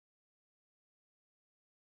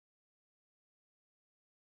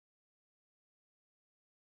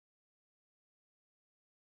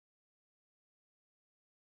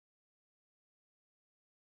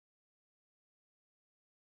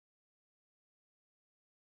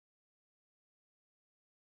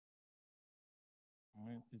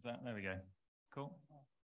Is that, there we go. Cool.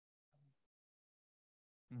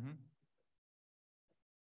 Mm-hmm.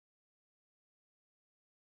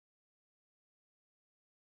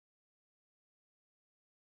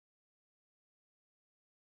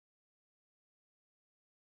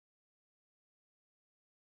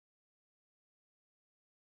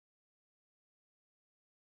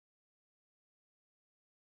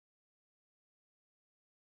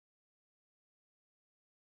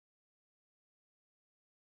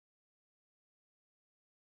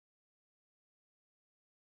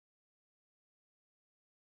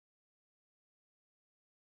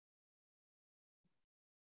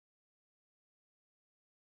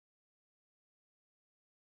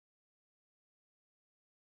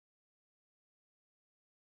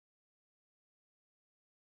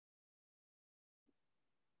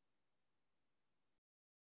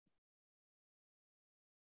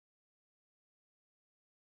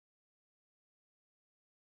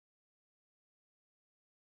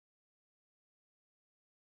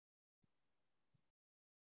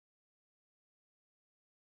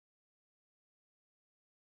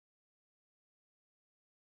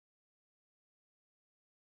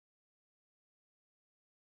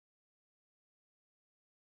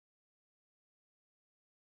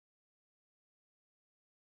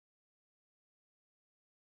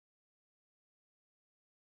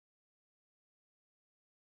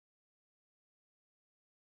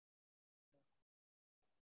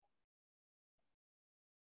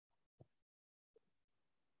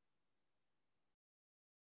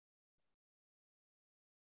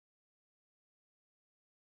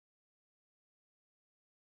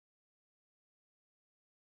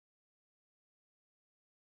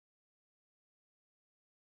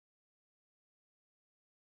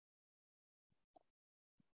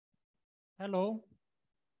 Hello.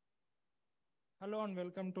 Hello and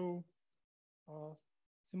welcome to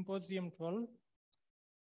Symposium 12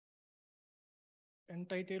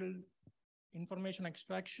 entitled Information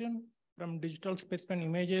Extraction from Digital Specimen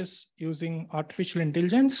Images Using Artificial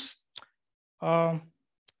Intelligence. At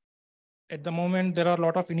the moment, there are a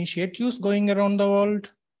lot of initiatives going around the world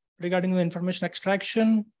regarding the information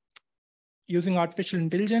extraction using artificial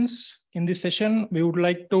intelligence. In this session, we would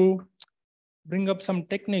like to bring up some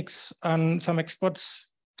techniques and some experts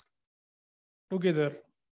together.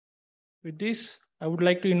 With this, I would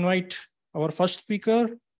like to invite our first speaker,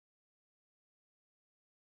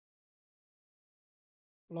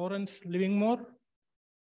 Lawrence Livingmore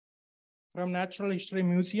from Natural History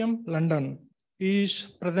Museum, London. He is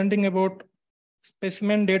presenting about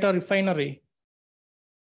specimen data refinery.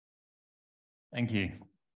 Thank you.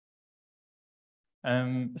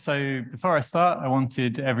 So before I start, I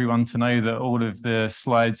wanted everyone to know that all of the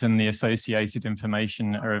slides and the associated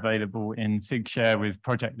information are available in Figshare with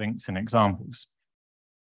project links and examples.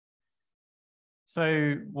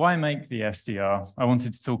 So why make the SDR? I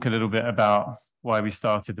wanted to talk a little bit about why we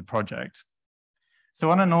started the project.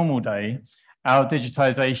 So on a normal day, our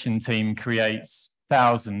digitization team creates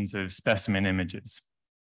thousands of specimen images.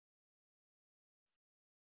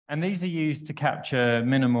 And these are used to capture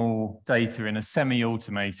minimal data in a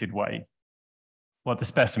semi-automated way. What the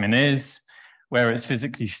specimen is, where it's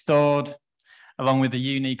physically stored, along with a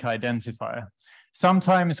unique identifier.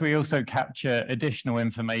 Sometimes we also capture additional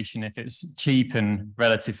information if it's cheap and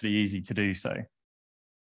relatively easy to do so.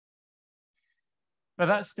 But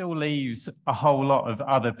that still leaves a whole lot of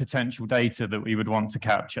other potential data that we would want to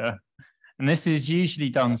capture. And this is usually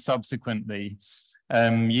done subsequently,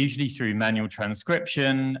 usually through manual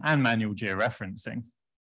transcription and manual georeferencing.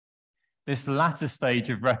 This latter stage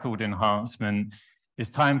of record enhancement is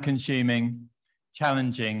time-consuming,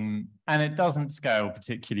 challenging, and it doesn't scale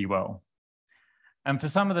particularly well. And for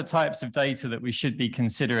some of the types of data that we should be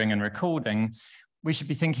considering and recording, we should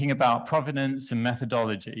be thinking about provenance and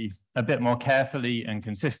methodology a bit more carefully and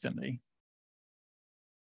consistently.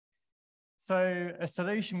 So a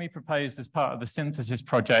solution we proposed as part of the synthesis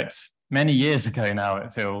project many years ago now,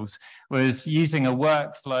 it feels, was using a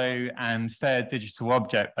workflow and fair digital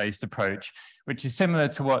object-based approach, which is similar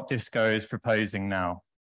to what Disco is proposing now.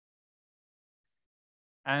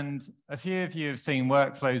 And a few of you have seen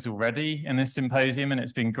workflows already in this symposium, and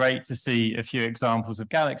it's been great to see a few examples of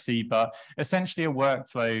Galaxy, but essentially a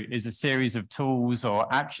workflow is a series of tools or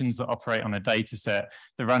actions that operate on a data set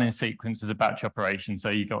that run in sequence as a batch operation. So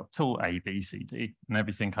you've got tool A, B, C, D, and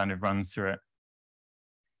everything kind of runs through it.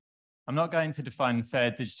 I'm not going to define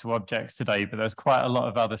fair digital objects today, but there's quite a lot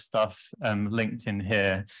of other stuff linked in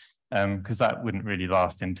here because that wouldn't really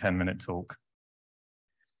last in 10-minute talk.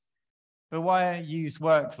 But why use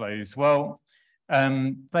workflows? Well,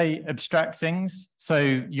 They abstract things,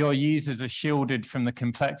 so your users are shielded from the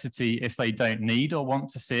complexity if they don't need or want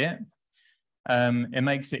to see it. It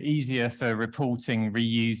makes it easier for reporting,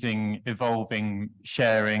 reusing, evolving,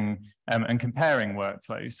 sharing, and comparing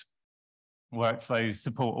workflows. Workflows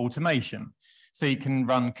support automation, so you can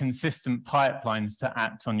run consistent pipelines to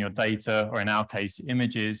act on your data, or in our case,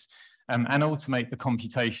 images, and automate the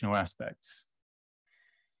computational aspects.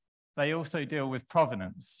 They also deal with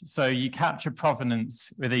provenance. So you capture provenance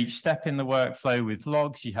with each step in the workflow with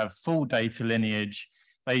logs. You have full data lineage.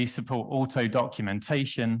 They support auto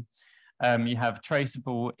documentation. You have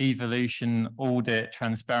traceable evolution, audit,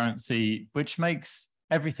 transparency, which makes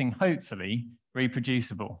everything hopefully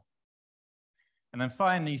reproducible. And then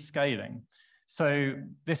finally, scaling. So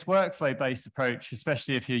this workflow-based approach,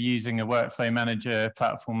 especially if you're using a workflow manager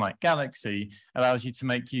platform like Galaxy, allows you to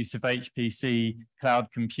make use of HPC, cloud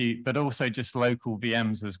compute, but also just local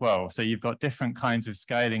VMs as well. So you've got different kinds of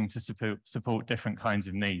scaling to support different kinds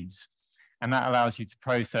of needs. And that allows you to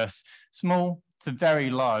process small to very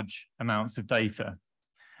large amounts of data.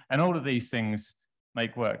 And all of these things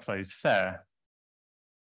make workflows fair.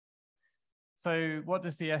 So what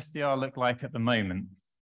does the SDR look like at the moment?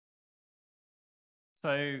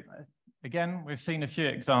 So again, we've seen a few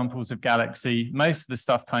examples of Galaxy. Most of the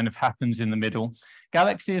stuff kind of happens in the middle.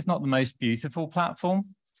 Galaxy is not the most beautiful platform,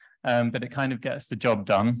 but it kind of gets the job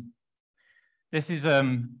done. This is,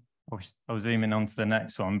 I'll zoom in onto the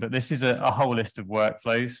next one, but this is a whole list of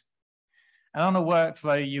workflows. And on a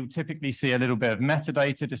workflow, you'll typically see a little bit of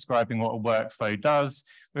metadata describing what a workflow does.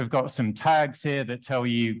 We've got some tags here that tell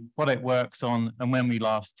you what it works on and when we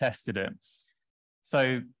last tested it.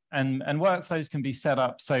 So, and workflows can be set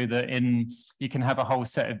up so that you can have a whole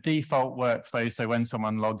set of default workflows. So when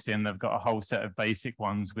someone logs in, they've got a whole set of basic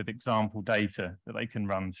ones with example data that they can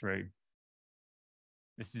run through.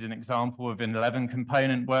 This is an example of an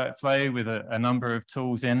 11-component workflow with a number of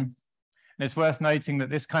tools in. And it's worth noting that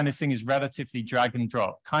this kind of thing is relatively drag and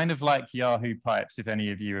drop, kind of like Yahoo pipes, if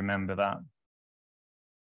any of you remember that.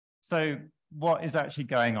 So what is actually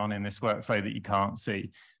going on in this workflow that you can't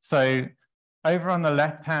see? So over on the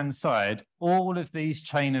left-hand side, all of these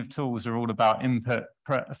chain of tools are all about input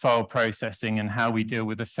file processing and how we deal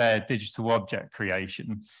with a fair digital object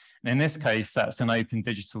creation. And in this case, that's an open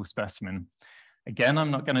digital specimen. Again, I'm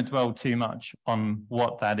not going to dwell too much on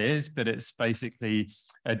what that is, but it's basically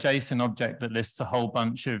a JSON object that lists a whole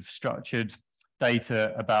bunch of structured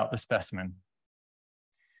data about the specimen.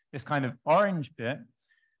 This kind of orange bit,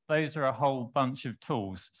 those are a whole bunch of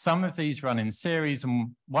tools. Some of these run in series, and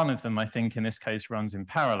one of them, I think, in this case, runs in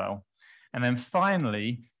parallel. And then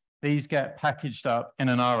finally, these get packaged up in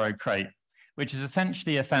an RO crate, which is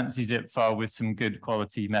essentially a fancy zip file with some good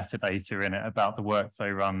quality metadata in it about the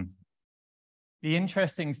workflow run. The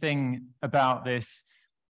interesting thing about this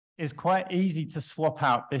is quite easy to swap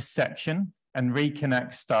out this section and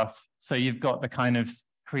reconnect stuff. So you've got the kind of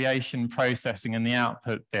creation, processing, and the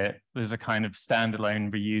output bit. There's a kind of standalone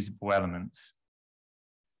reusable elements.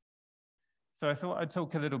 So I thought I'd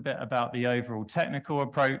talk a little bit about the overall technical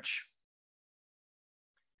approach.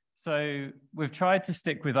 So we've tried to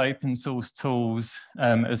stick with open source tools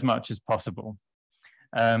as much as possible.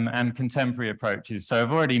 And contemporary approaches. So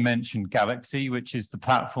I've already mentioned Galaxy, which is the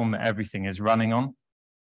platform that everything is running on.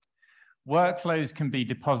 Workflows can be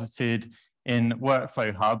deposited in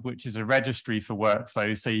Workflow Hub, which is a registry for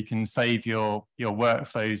workflows, so you can save your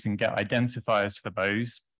workflows and get identifiers for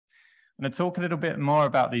those. I'm going to talk a little bit more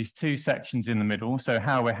about these two sections in the middle, so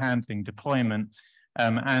how we're handling deployment,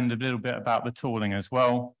 and a little bit about the tooling as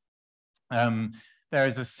well. There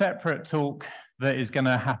is a separate talk that is going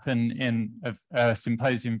to happen in a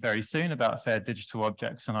symposium very soon about fair digital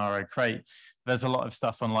objects and RO Crate. There's a lot of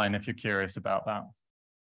stuff online if you're curious about that.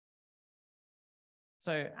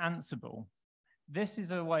 So Ansible. This is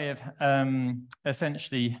a way of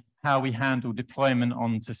essentially how we handle deployment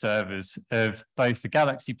onto servers of both the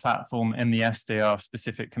Galaxy platform and the SDR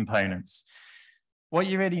specific components. What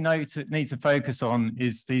you really need to focus on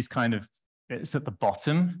is these kind of bits at the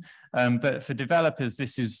bottom, but for developers,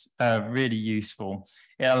 this is really useful.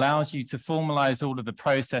 It allows you to formalize all of the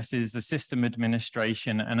processes, the system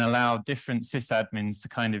administration, and allow different sysadmins to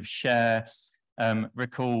kind of share,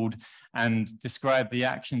 record, and describe the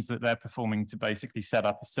actions that they're performing to basically set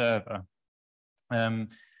up a server. And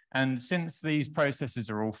since these processes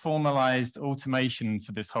are all formalized, automation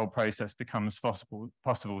for this whole process becomes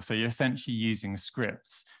possible. So you're essentially using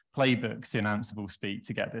scripts, playbooks in Ansible speak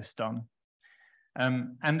to get this done.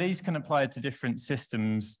 And these can apply to different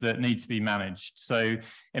systems that need to be managed. So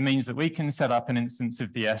it means that we can set up an instance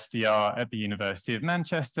of the SDR at the University of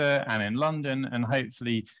Manchester and in London, and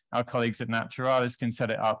hopefully our colleagues at Naturalis can set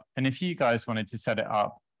it up. And if you guys wanted to set it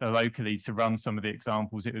up locally to run some of the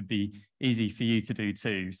examples, it would be easy for you to do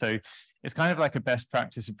too. So it's kind of like a best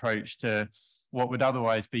practice approach to what would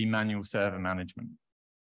otherwise be manual server management.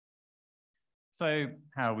 So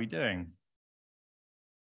how are we doing?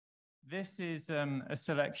 This is a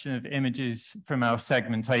selection of images from our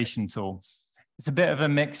segmentation tool. It's a bit of a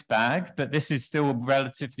mixed bag, but this is still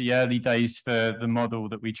relatively early days for the model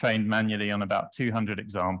that we trained manually on about 200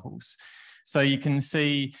 examples. So you can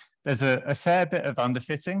see there's a fair bit of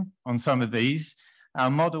underfitting on some of these. Our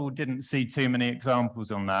model didn't see too many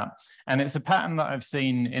examples on that. And it's a pattern that I've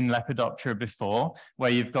seen in Lepidoptera before,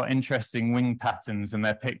 where you've got interesting wing patterns and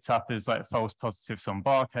they're picked up as like false positives on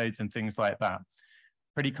barcodes and things like that.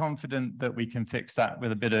 Pretty confident that we can fix that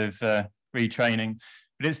with a bit of retraining.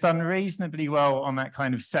 But it's done reasonably well on that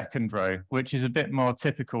kind of second row, which is a bit more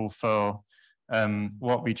typical for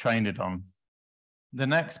what we trained it on. The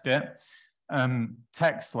next bit,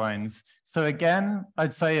 text lines. So again,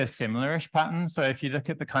 I'd say a similar-ish pattern. So if you look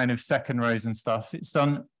at the kind of second rows and stuff, it's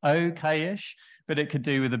done okay-ish, but it could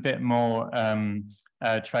do with a bit more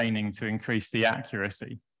training to increase the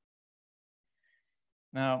accuracy.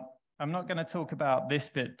 Now, I'm not going to talk about this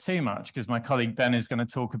bit too much because my colleague Ben is going to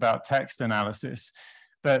talk about text analysis.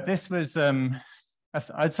 But this was,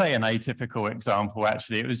 I'd say, an atypical example,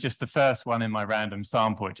 actually. It was just the first one in my random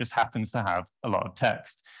sample. It just happens to have a lot of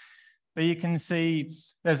text. But you can see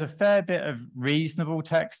there's a fair bit of reasonable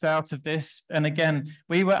text out of this. And again,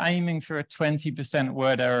 we were aiming for a 20%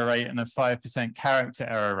 word error rate and a 5% character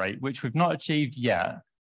error rate, which we've not achieved yet,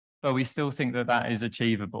 but we still think that that is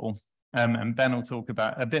achievable. And Ben will talk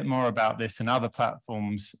about a bit more about this and other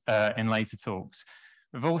platforms in later talks.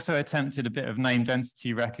 We've also attempted a bit of named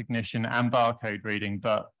entity recognition and barcode reading,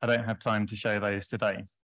 but I don't have time to show those today.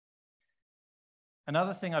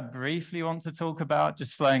 Another thing I briefly want to talk about,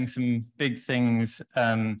 just flying some big things.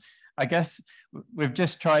 I guess we've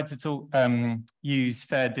just tried to use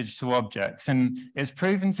fair digital objects, and it's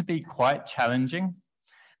proven to be quite challenging.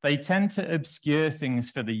 They tend to obscure things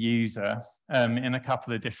for the user in a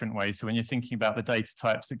couple of different ways. So when you're thinking about the data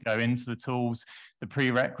types that go into the tools, the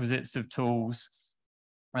prerequisites of tools,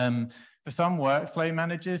 for some workflow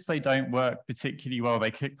managers, they don't work particularly well.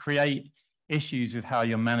 They could create issues with how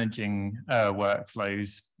you're managing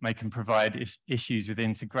workflows. They can provide issues with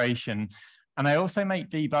integration. And they also make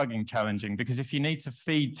debugging challenging because if you need to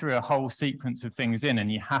feed through a whole sequence of things in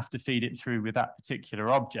and you have to feed it through with that particular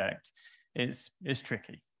object, it's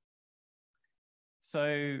tricky.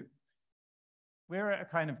 So we're at a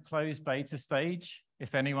kind of closed beta stage.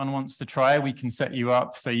 If anyone wants to try, we can set you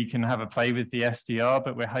up so you can have a play with the SDR,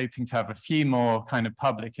 but we're hoping to have a few more kind of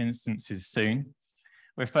public instances soon.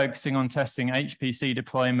 We're focusing on testing HPC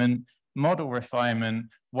deployment, model refinement,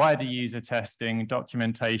 wider user testing,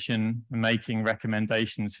 documentation, and making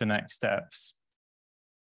recommendations for next steps.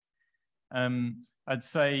 I'd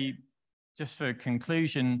say, just for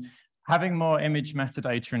conclusion, having more image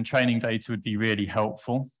metadata and training data would be really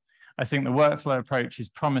helpful. I think the workflow approach is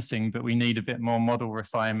promising, but we need a bit more model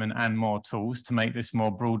refinement and more tools to make this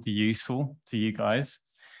more broadly useful to you guys.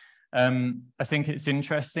 I think it's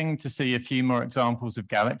interesting to see a few more examples of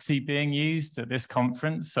Galaxy being used at this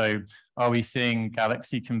conference. So are we seeing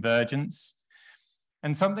Galaxy convergence?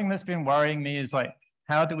 And something that's been worrying me is like,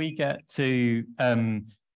 how do we get to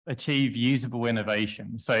achieve usable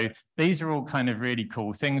innovation? So these are all kind of really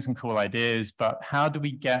cool things and cool ideas, but how do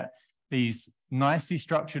we get these nicely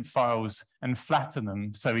structured files and flatten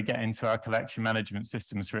them so we get into our collection management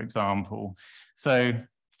systems, for example? So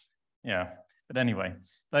yeah. But anyway,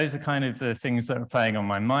 those are kind of the things that are playing on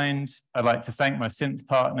my mind. I'd like to thank my synth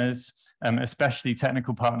partners, especially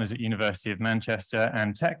technical partners at University of Manchester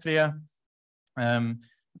and TechVia.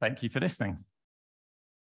 Thank you for listening.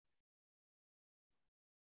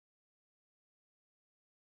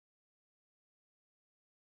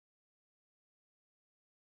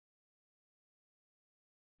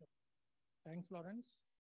 Thanks, Lawrence.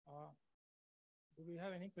 Do we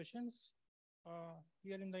have any questions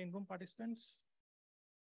here in the in-room participants?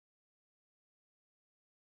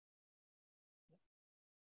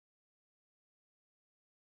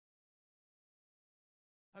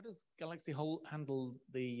 How does Galaxy handle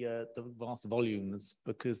the vast volumes?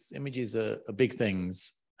 Because images are big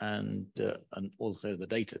things, and also the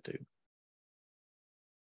data too.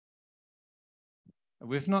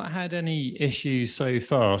 We've not had any issues so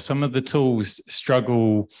far. Some of the tools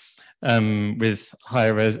struggle with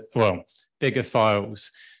bigger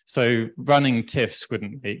files. So running TIFFs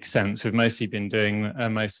wouldn't make sense. We've mostly been doing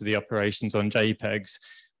most of the operations on JPEGs,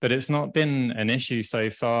 but it's not been an issue so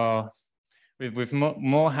far. We've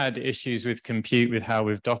more had issues with compute, with how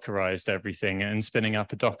we've Dockerized everything and spinning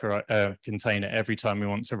up a Docker container every time we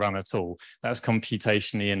want to run a tool. That's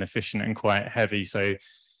computationally inefficient and quite heavy. So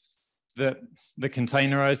the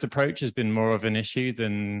containerized approach has been more of an issue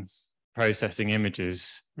than processing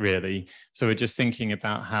images, really. So we're just thinking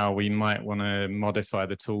about how we might want to modify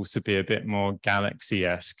the tools to be a bit more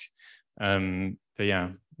Galaxy-esque. But yeah,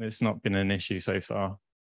 it's not been an issue so far.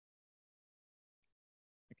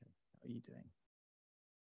 Okay, how are you doing?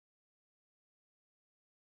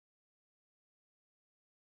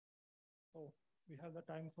 So we have the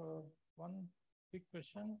time for one quick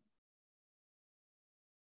question.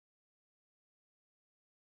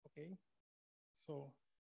 Okay, so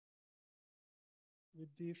with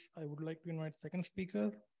this, I would like to invite second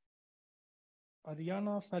speaker,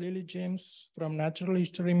 Ariana Salili James from Natural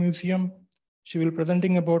History Museum. She will be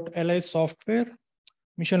presenting about LI software,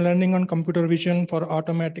 machine learning and computer vision for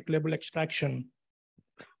automatic label extraction.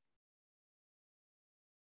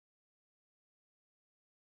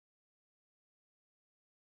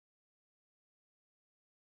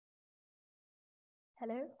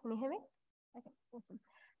 Hello, can you hear me? Okay, awesome.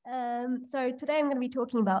 So today I'm going to be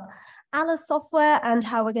talking about Alice software and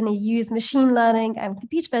how we're going to use machine learning and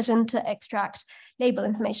computer vision to extract label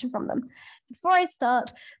information from them. Before I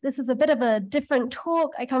start, this is a bit of a different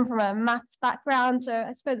talk. I come from a maths background, so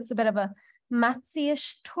I suppose it's a bit of a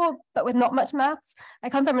mathsy-ish talk, but with not much maths. I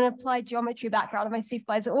come from an applied geometry background, and my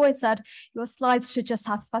supervisor always said, your slides should just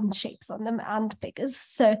have fun shapes on them and figures.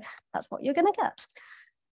 So that's what you're going to get.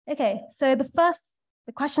 Okay, so the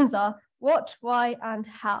questions are, what, why, and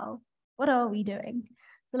how? What are we doing?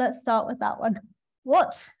 So let's start with that one.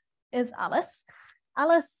 What is Alice?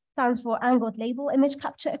 Alice stands for Angled Label Image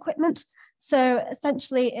Capture Equipment. So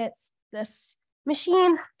essentially it's this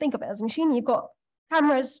machine, think of it as a machine. You've got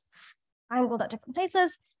cameras angled at different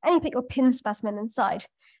places, and you put your pin specimen inside.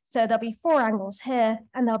 So there'll be 4 angles here,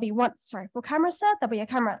 and there'll be 4 cameras here. There'll be a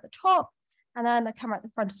camera at the top, and then a camera at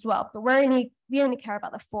the front as well. But we only care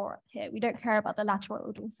about the 4 here. We don't care about the lateral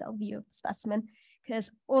or dorsal view of the specimen, because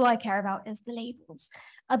all I care about is the labels.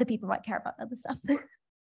 Other people might care about other stuff.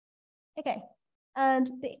 Okay, and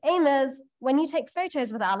the aim is when you take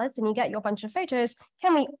photos with Alice and you get your bunch of photos,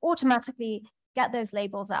 can we automatically get those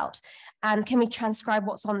labels out? And can we transcribe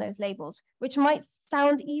what's on those labels? Which might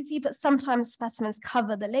sound easy, but sometimes specimens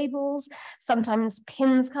cover the labels, sometimes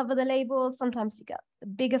pins cover the labels, sometimes you get the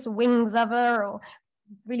biggest wings ever or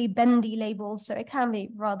really bendy labels, so it can be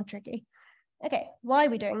rather tricky. Okay, why are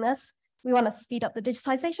we doing this? We want to speed up the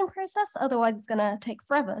digitization process, otherwise it's going to take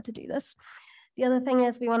forever to do this. The other thing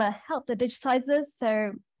is we want to help the digitizers,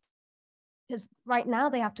 so because right now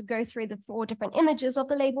they have to go through the 4 different images of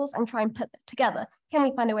the labels and try and put them together. Can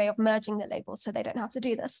we find a way of merging the labels so they don't have to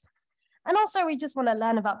do this? And also we just want to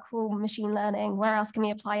learn about cool machine learning. Where else can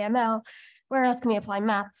we apply ML? Where else can we apply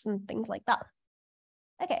maths and things like that?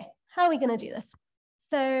 Okay, how are we going to do this?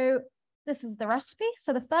 So this is the recipe.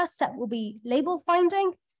 So the first step will be label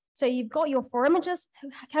finding. So you've got your 4 images.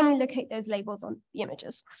 Can we locate those labels on the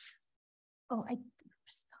images? Oh, okay.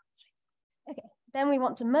 Then we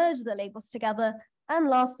want to merge the labels together. And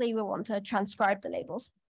lastly, we want to transcribe the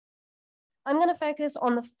labels. I'm going to focus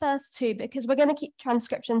on the first 2 because we're going to keep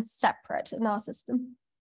transcription separate in our system.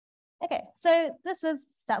 Okay, so this is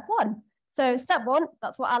step 1. So step 1,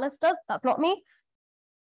 that's what Alice does. That's not me.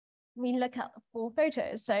 We look at the 4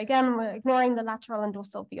 photos. So again, we're ignoring the lateral and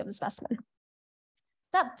dorsal view of the specimen.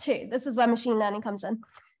 Step 2, this is where machine learning comes in.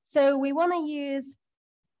 So we want to use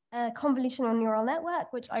a convolutional neural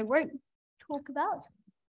network, which I won't talk about,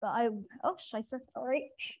 but I won't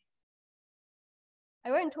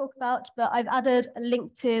talk about, but I've added a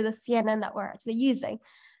link to the CNN that we're actually using.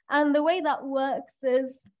 And the way that works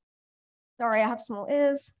is, sorry, I have small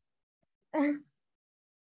ears. Okay,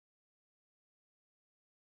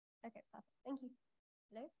 perfect, thank you.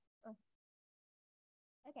 Hello? Oh.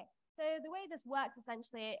 Okay, so the way this works,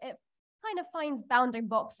 essentially, it kind of finds bounding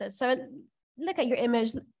boxes. So look at your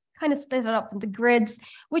image, kind of split it up into grids.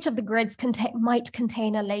 Which of the grids might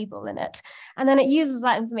contain a label in it? And then it uses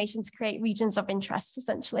that information to create regions of interest,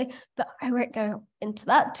 essentially. But I won't go into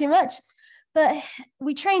that too much. But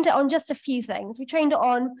we trained it on just a few things. We trained it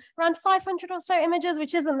on around 500 or so images,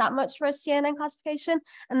 which isn't that much for a CNN classification.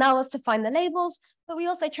 And that was to find the labels. But we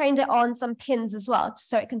also trained it on some pins as well,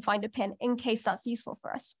 so it can find a pin in case that's useful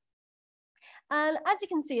for us. And as you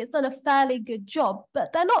can see, it's done a fairly good job,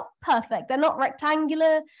 but they're not perfect. They're not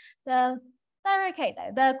rectangular. They're okay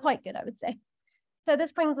though. They're quite good, I would say. So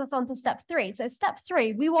this brings us on to step 3. So step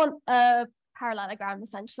 3, we want a parallelogram,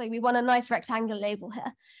 essentially. We want a nice rectangular label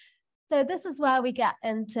here. So this is where we get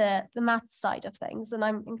into the math side of things. And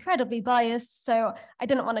I'm incredibly biased, so I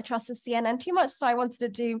didn't want to trust the CNN too much. So I wanted to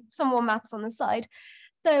do some more maths on the side.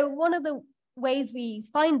 So one of the ways we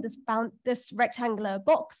find this rectangular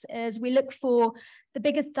box is we look for the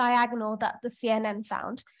biggest diagonal that the CNN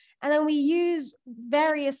found. And then we use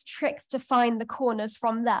various tricks to find the corners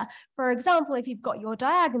from there. For example, if you've got your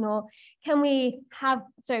diagonal,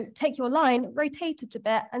 take your line, rotate it a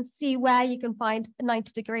bit and see where you can find a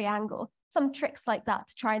 90-degree angle. Some tricks like that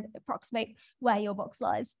to try and approximate where your box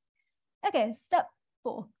lies. Okay, step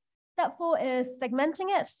 4. Step 4 is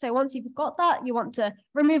segmenting it. So once you've got that, you want to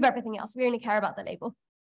remove everything else. We only care about the label.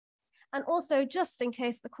 And also, just in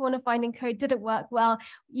case the corner finding code didn't work well,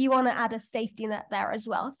 you want to add a safety net there as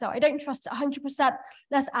well. So I don't trust it 100%.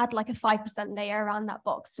 Let's add like a 5% layer around that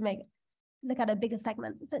box to make it look at a bigger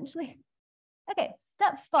segment, essentially. Okay,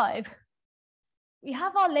 step 5. We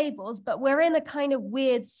have our labels, but we're in a kind of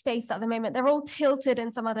weird space at the moment. They're all tilted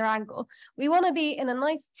in some other angle. We want to be in a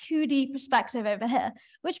nice 2D perspective over here,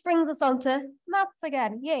 which brings us on to maths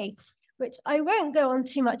again, yay. Which I won't go on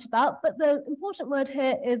too much about, but the important word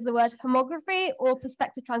here is the word homography or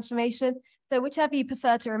perspective transformation. So whichever you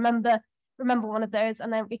prefer to remember one of those,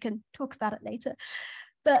 and then we can talk about it later.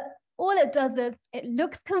 But all it does is, it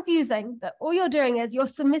looks confusing, but all you're doing is you're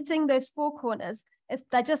submitting those 4 corners.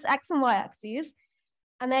 They're just X and Y axes.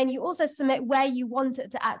 And then you also submit where you want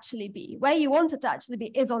it to actually be. Where you want it to actually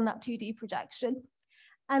be is on that 2D projection.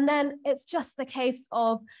 And then it's just the case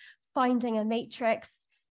of finding a matrix.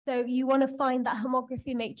 So you want to find that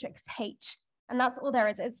homography matrix H, and that's all there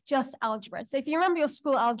is. It's just algebra. So if you remember your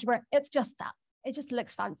school algebra, it's just that. It just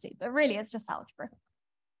looks fancy, but really it's just algebra.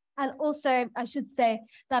 And also, I should say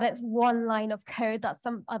that it's one line of code that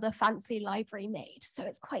some other fancy library made. So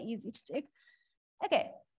it's quite easy to do. Okay,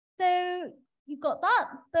 so you've got that,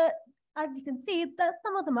 but as you can see, that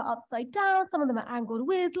some of them are upside down, some of them are angled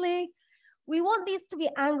weirdly. We want these to be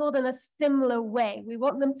angled in a similar way. We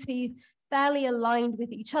want them to be fairly aligned with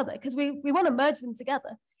each other because we want to merge them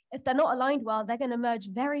together. If they're not aligned well, they're going to merge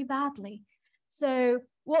very badly. So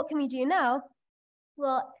what can we do now?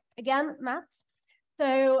 Well, again, maths.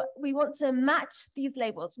 So we want to match these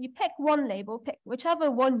labels. You pick one label, pick whichever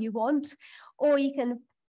one you want, or you can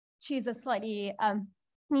choose a slightly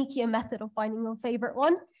sneakier method of finding your favorite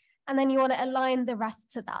one. And then you want to align the rest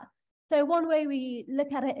to that. So one way we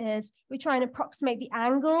look at it is we try and approximate the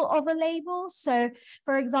angle of a label. So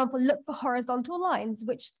for example, look for horizontal lines.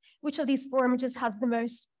 Which of these 4 images has the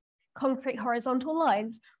most concrete horizontal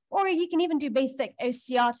lines? Or you can even do basic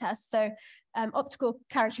OCR tests. So optical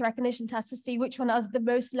character recognition tests to see which one has the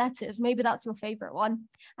most letters. Maybe that's your favorite one.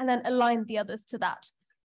 And then align the others to that.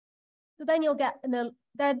 So then you'll get,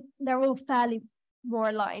 they're all fairly more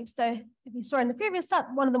aligned. So if you saw in the previous step,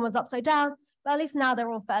 one of them was upside down. But at least now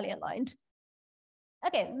they're all fairly aligned.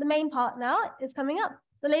 Okay, the main part now is coming up,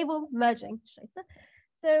 the label merging.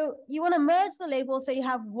 So you want to merge the label so you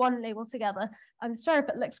have one label together. I'm sorry if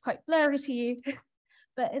it looks quite blurry to you,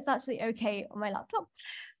 but it's actually okay on my laptop.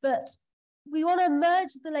 But we want to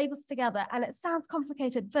merge the labels together, and it sounds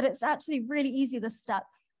complicated, but it's actually really easy, this step.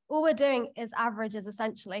 All we're doing is averages,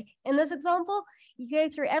 essentially. In this example, you go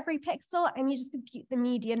through every pixel and you just compute the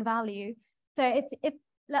median value. So if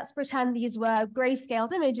let's pretend these were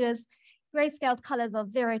grayscaled images, grayscaled colors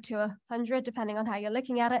of 0 to 100, depending on how you're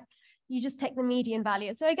looking at it. You just take the median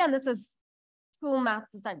value. So again, this is school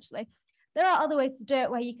maths, essentially. There are other ways to do it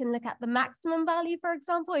where you can look at the maximum value, for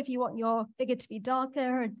example, if you want your figure to be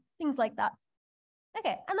darker and things like that.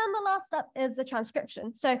 Okay, and then the last step is the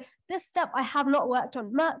transcription. So this step I have not worked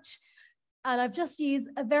on much, and I've just used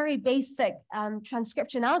a very basic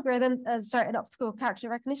transcription algorithm, an optical character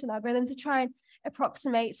recognition algorithm to try and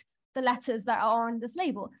approximate the letters that are on this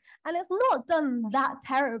label. And it's not done that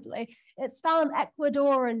terribly. It's found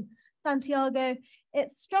Ecuador and Santiago. It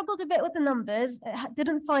struggled a bit with the numbers. It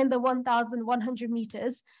didn't find the 1,100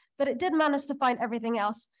 meters, but it did manage to find everything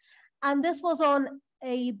else. And this was on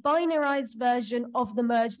a binarized version of the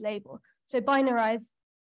merged label. So binarized,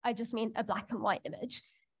 I just mean a black and white image.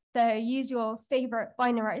 So use your favorite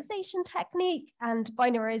binarization technique and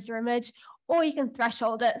binarize your image, or you can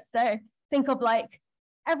threshold it. So think of like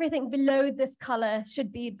everything below this color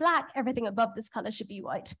should be black, everything above this color should be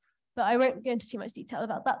white. But I won't go into too much detail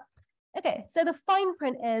about that. Okay, so the fine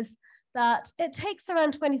print is that it takes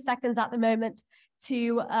around 20 seconds at the moment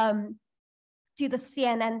to do the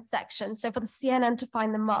CNN section. So for the CNN to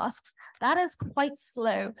find the masks, that is quite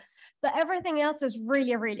slow, but everything else is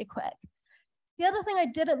really, really quick. The other thing I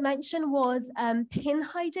didn't mention was pin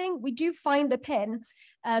hiding. We do find the pin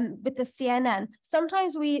with the CNN.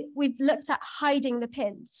 Sometimes we've looked at hiding the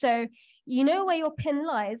pin. So you know where your pin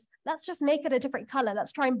lies, let's just make it a different color.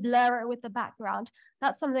 Let's try and blur it with the background.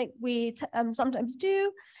 That's something we sometimes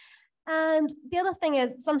do. And the other thing is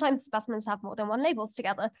sometimes specimens have more than one labels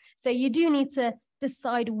together. So you do need to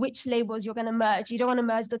decide which labels you're going to merge. You don't want to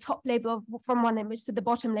merge the top label from one image to the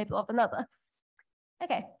bottom label of another.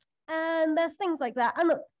 Okay, and there's things like that.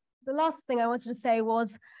 And the last thing I wanted to say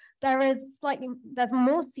was there's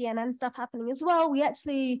more CNN stuff happening as well. We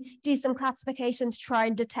actually do some classification to try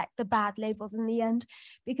and detect the bad labels in the end,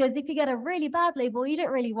 because if you get a really bad label, you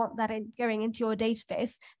don't really want that going into your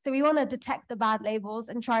database. So we want to detect the bad labels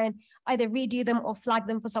and try and either redo them or flag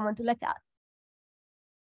them for someone to look at.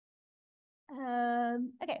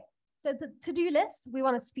 Okay, so the to-do list, we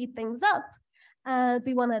want to speed things up.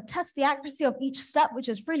 We want to test the accuracy of each step, which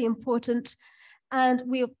is really important. And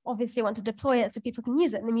we obviously want to deploy it so people can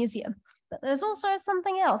use it in the museum. But there's also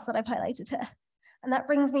something else that I've highlighted here. And that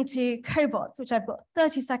brings me to cobots, which I've got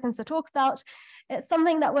 30 seconds to talk about. It's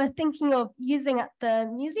something that we're thinking of using at the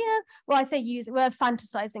museum. Well, I say use, we're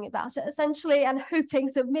fantasizing about it essentially and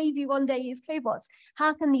hoping to maybe one day use cobots.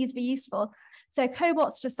 How can these be useful? So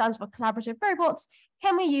cobots just stands for collaborative robots.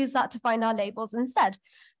 Can we use that to find our labels instead?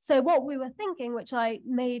 So what we were thinking, which I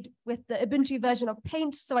made with the Ubuntu version of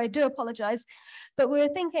Paint, so I do apologize, but we were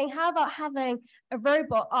thinking, how about having a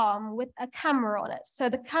robot arm with a camera on it? So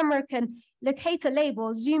the camera can locate a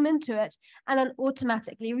label, zoom into it, and then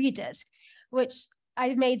automatically read it, which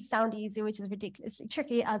I made sound easy, which is ridiculously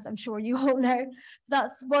tricky, as I'm sure you all know.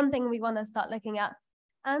 That's one thing we want to start looking at.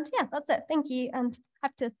 And yeah, that's it. Thank you. And I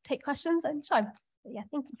have to take questions anytime. But yeah,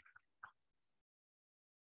 thank you.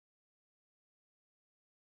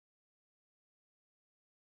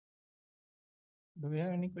 Do we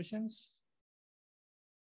have any questions?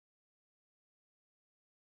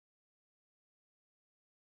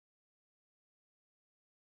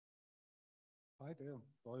 Hi there,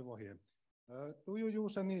 Toivo here. Do you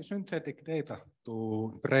use any synthetic data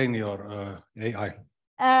to train your AI?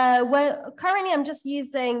 Well, currently I'm just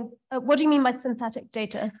using, what do you mean by synthetic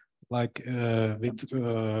data? Like with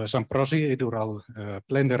some procedural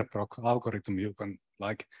Blender-proc algorithm, you can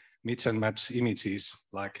like mix and match images,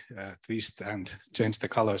 like twist and change the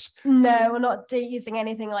colors. No, we're not using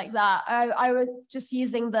anything like that. I was just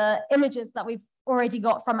using the images that we've already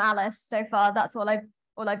got from Alice so far. That's all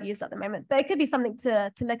I've used at the moment. But it could be something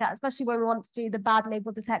to look at, especially when we want to do the bad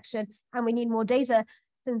label detection and we need more data.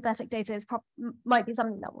 Synthetic data is might be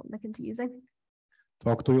something that we'll look into using.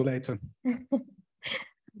 Talk to you later.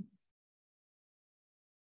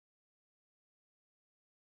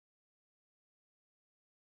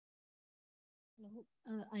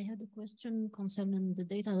 I had a question concerning the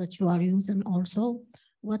data that you are using also.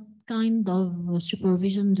 What kind of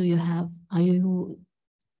supervision do you have? Are you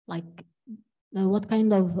like, what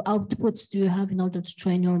kind of outputs do you have in order to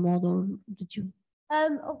train your model? Did you?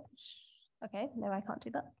 Oh, okay, no, I can't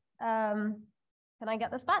do that. Can I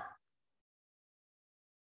get this back?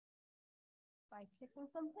 By clicking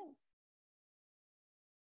something?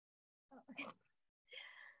 Oh, okay.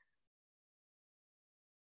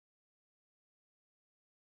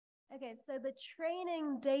 Okay, so the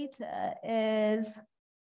training data is,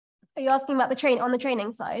 are you asking about the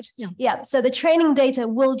training side? Yeah. Yeah, so the training data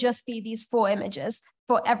will just be these 4 images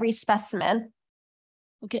for every specimen.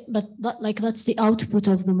 Okay, but that's the output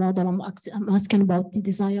of the model. I'm asking about the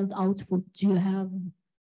desired output. Do you have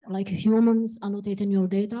like humans annotating your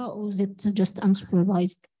data, or is it just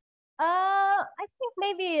unsupervised? I think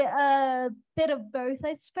maybe a bit of both,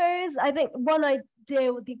 I suppose. I think one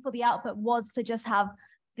idea for the output was to just have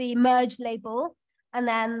the merge label and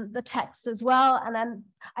then the text as well. And then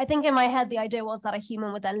I think in my head, the idea was that a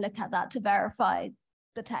human would then look at that to verify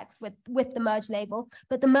the text with the merge label,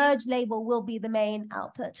 but the merge label will be the main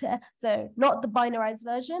output here. So not the binarized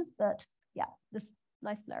version, but yeah, this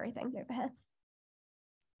nice blurry thing over here.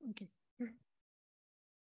 Okay. If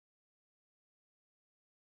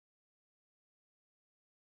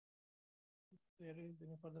there is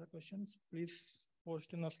any further questions, please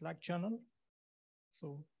post in the Slack channel.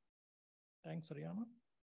 So thanks, Ariana.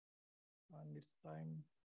 And it's time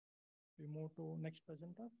we move to next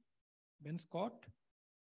presenter, Ben Scott.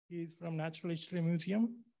 He is from Natural History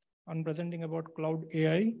Museum and presenting about Cloud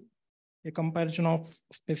AI, a comparison of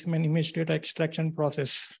specimen image data extraction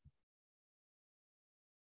process.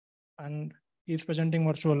 And he's presenting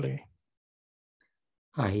virtually.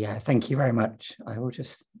 Yeah, thank you very much. I will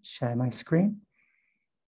just share my screen.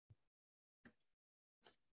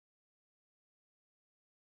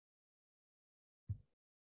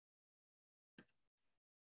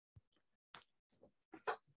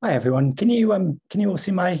 Hi everyone. Can you all see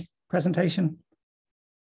my presentation?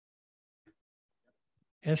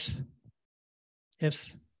 Yes.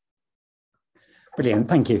 Yes. Brilliant.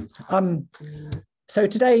 Thank you. So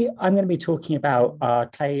today I'm going to be talking about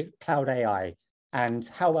cloud AI and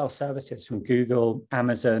how well services from Google,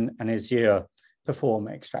 Amazon, and Azure perform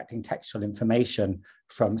extracting textual information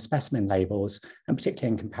from specimen labels, and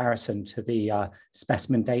particularly in comparison to the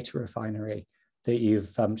specimen data refinery that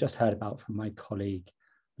you've just heard about from my colleague,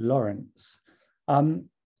 Lawrence.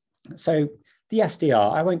 So the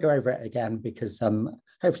SDR, I won't go over it again because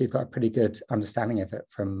hopefully you've got a pretty good understanding of it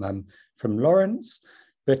from Lawrence,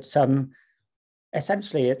 but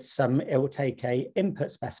essentially it will take a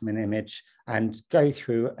input specimen image and go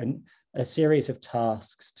through a series of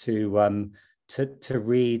tasks to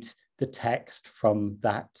read the text from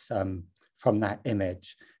that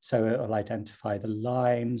image. So it will identify the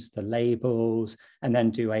lines, the labels, and then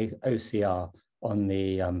do a OCR on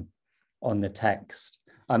the text.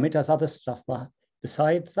 It does other stuff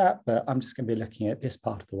besides that, but I'm just going to be looking at this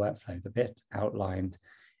part of the workflow, the bit outlined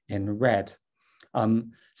in red.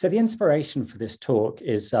 So the inspiration for this talk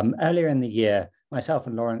is earlier in the year, myself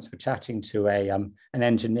and Lawrence were chatting to an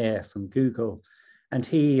engineer from Google, and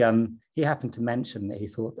he happened to mention that he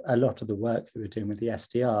thought a lot of the work that we're doing with the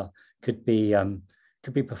SDR could be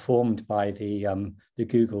performed by the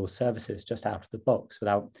Google services just out of the box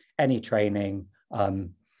without any training.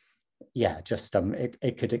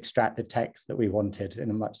 It could extract the text that we wanted in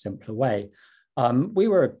a much simpler way. We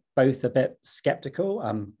were both a bit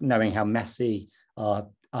skeptical, knowing how messy our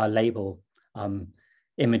label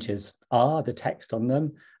images are, the text on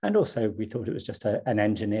them, and also we thought it was just an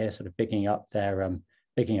engineer sort of bigging up their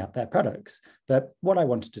products. But what I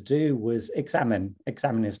wanted to do was examine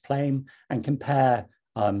his claim and compare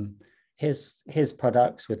his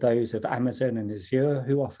products with those of Amazon and Azure,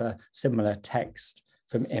 who offer similar text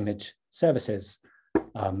from image services.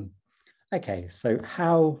 Okay, so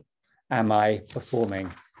how am I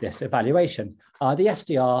performing this evaluation? The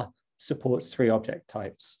SDR supports 3 object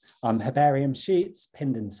types: herbarium sheets,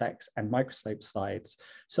 pinned insects, and microscope slides.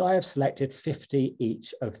 So I have selected 50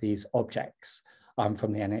 each of these objects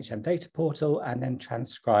from the NHM data portal, and then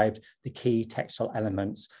transcribed the key textual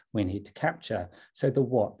elements we need to capture. So the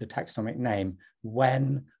what, the taxonomic name,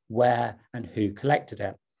 when, where, and who collected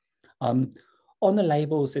it. On the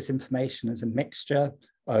labels, this information is a mixture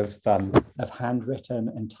of handwritten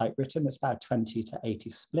and typewritten. It's about 20 to 80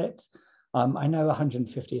 split. I know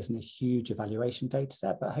 150 isn't a huge evaluation data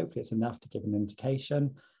set, but hopefully it's enough to give an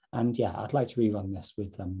indication. And yeah, I'd like to rerun this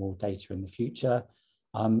with more data in the future.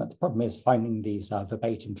 The problem is finding these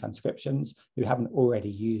verbatim transcriptions who haven't already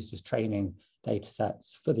used as training data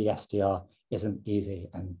sets for the SDR isn't easy.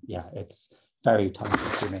 And yeah, it's very time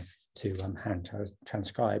consuming to hand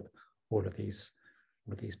transcribe all of these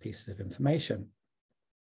pieces of information.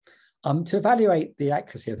 To evaluate the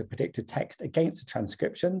accuracy of the predicted text against the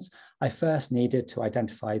transcriptions, I first needed to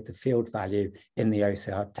identify the field value in the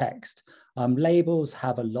OCR text. Labels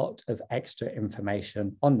have a lot of extra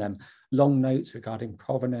information on them, long notes regarding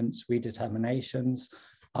provenance, redeterminations,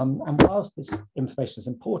 and whilst this information is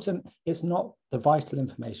important, it's not the vital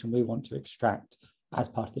information we want to extract as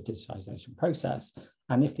part of the digitalization process.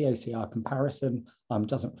 And if the OCR comparison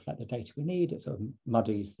doesn't reflect the data we need, it sort of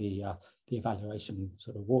muddies the evaluation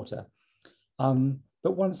sort of water.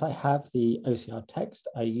 But once I have the OCR text,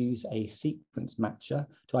 I use a sequence matcher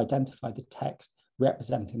to identify the text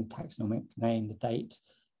representing the taxonomic name, the date,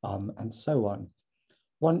 and so on.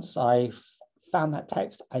 Once I've found that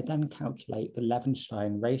text, I then calculate the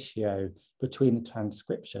Levenstein ratio between the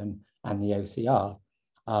transcription and the OCR.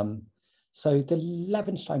 So the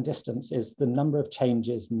Levenstein distance is the number of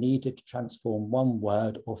changes needed to transform one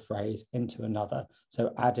word or phrase into another.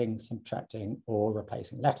 So adding, subtracting, or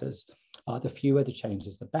replacing letters. The fewer the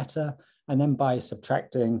changes, the better. And then by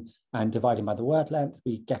subtracting and dividing by the word length,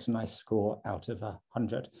 we get a nice score out of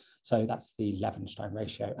 100. So that's the Levenstein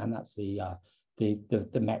ratio, and that's the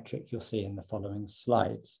metric you'll see in the following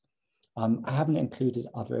slides. I haven't included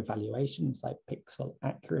other evaluations like pixel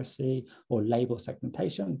accuracy or label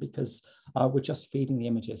segmentation because we're just feeding the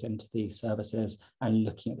images into these services and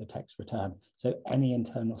looking at the text return. So any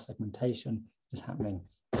internal segmentation is happening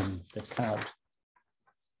in the cloud.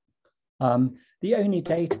 The only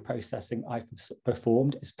data processing I've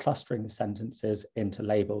performed is clustering the sentences into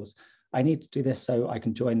labels. I need to do this so I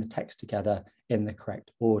can join the text together in the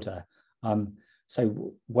correct order.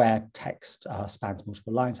 So where text spans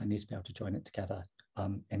multiple lines, I need to be able to join it together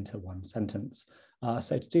into one sentence.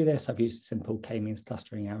 So to do this, I've used a simple k-means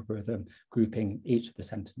clustering algorithm, grouping each of the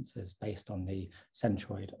sentences based on the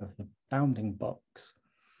centroid of the bounding box.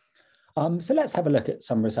 So let's have a look at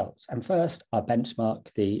some results. And first, I'll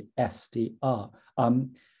benchmark the SDR,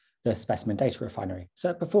 the specimen data refinery. So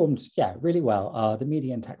it performed, yeah, really well. The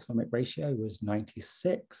median taxonomic ratio was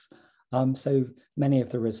 96. So many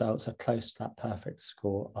of the results are close to that perfect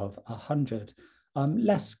score of 100.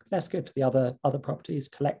 Less good for the other properties.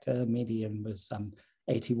 Collector median was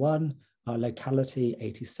 81, locality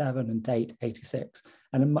 87, and date 86,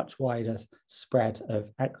 and a much wider spread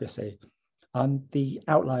of accuracy. The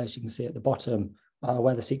outliers you can see at the bottom,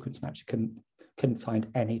 where the sequence matcher couldn't find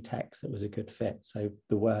any text that was a good fit. So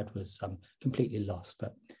the word was completely lost,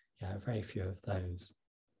 but yeah, very few of those.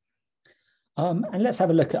 And let's have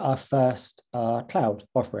a look at our first cloud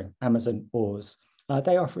offering, Amazon Oars.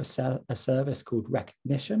 They offer a service called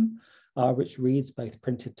Recognition, which reads both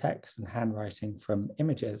printed text and handwriting from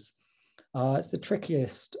images. It's the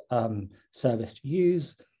trickiest service to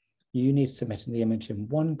use. You need to submit the image in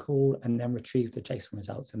one call and then retrieve the JSON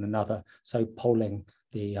results in another. So polling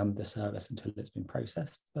the service until it's been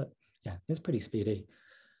processed. But yeah, it's pretty speedy.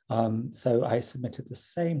 So I submitted the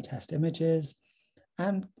same test images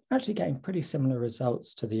and actually getting pretty similar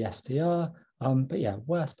results to the SDR. But yeah,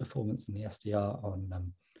 worse performance than the SDR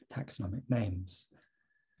on taxonomic names.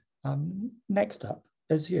 Next up,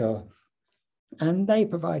 Azure. And they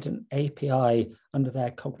provide an API under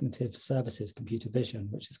their cognitive services computer vision,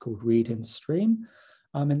 which is called Read in Stream.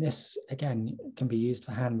 And this, again, can be used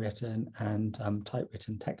for handwritten and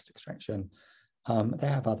typewritten text extraction. They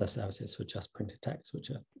have other services for just printed text, which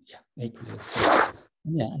are, yeah, equally as good.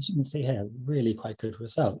 And yeah, as you can see here, really quite good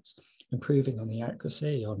results, improving on the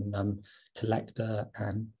accuracy on collector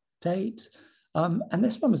and date. And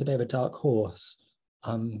this one was a bit of a dark horse.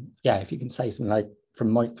 Yeah, if you can say something like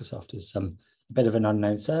from Microsoft is a bit of an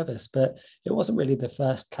unknown service, but it wasn't really the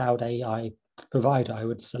first cloud AI provider I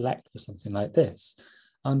would select for something like this.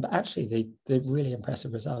 But actually the really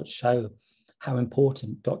impressive results show how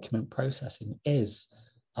important document processing is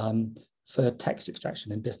for text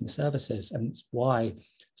extraction in business services. And it's why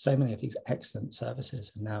so many of these excellent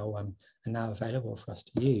services are now available for us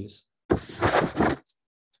to use.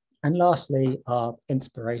 And lastly, our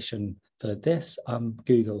inspiration for this,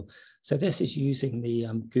 Google. So this is using the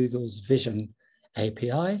Google's Vision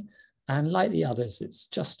API. And like the others, it's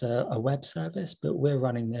just a web service, but we're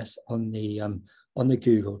running this on the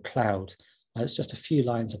Google Cloud. It's just a few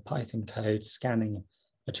lines of Python code scanning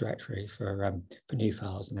a directory for new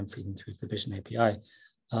files and then feeding through the Vision API.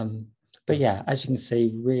 But yeah, as you can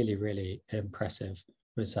see, really, really impressive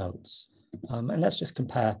results. And let's just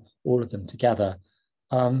compare all of them together.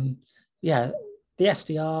 Yeah, the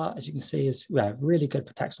SDR, as you can see, is really good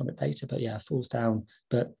for taxonomic data, but yeah, falls down,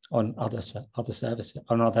 but on other services,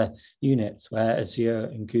 on other units, where Azure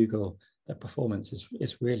and Google, the performance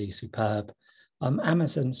is really superb.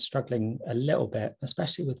 Amazon's struggling a little bit,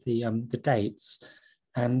 especially with the dates,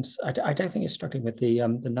 and I don't think it's struggling with the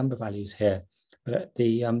number values here, but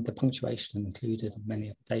the punctuation included in many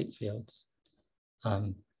of the date fields.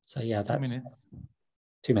 So yeah, that's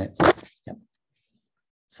 2 minutes. Yeah.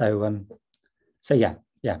 So yeah,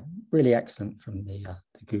 really excellent from the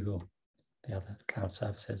Google, the other cloud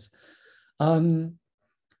services.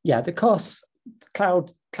 Yeah, the costs,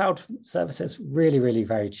 cloud services, really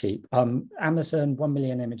very cheap. Amazon, 1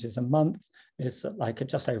 million images a month is like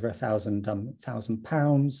just over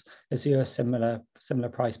 £1,000. Azure, similar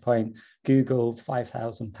price point. Google,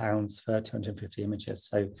 £5,000 for 250 images.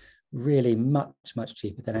 So really much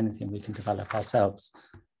cheaper than anything we can develop ourselves.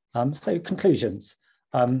 So conclusions.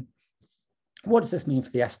 What does this mean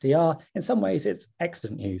for the SDR? In some ways, it's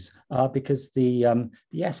excellent news because the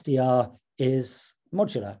SDR is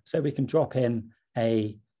modular, so we can drop in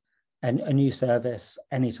a new service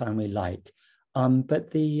anytime we like.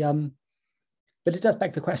 But it does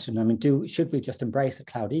beg the question. I mean, should we just embrace a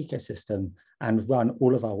cloud ecosystem and run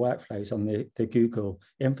all of our workflows on the Google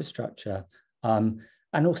infrastructure?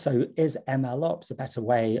 And also, is MLOps a better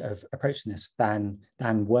way of approaching this than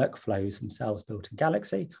workflows themselves built in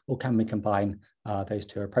Galaxy, or can we combine those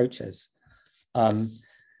two approaches?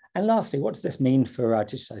 And lastly, what does this mean for our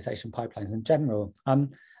digitalization pipelines in general?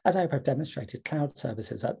 As I hope I've demonstrated, cloud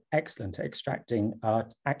services are excellent at extracting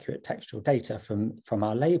accurate textual data from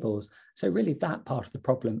our labels. So really that part of the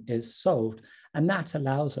problem is solved. And that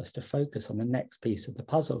allows us to focus on the next piece of the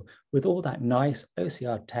puzzle. With all that nice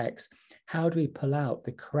OCR text, how do we pull out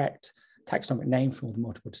the correct taxonomic name from all the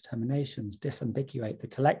multiple determinations, disambiguate the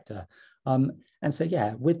collector? And so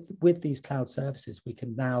yeah, with these cloud services, we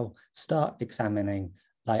can now start examining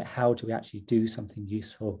like how do we actually do something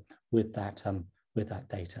useful with that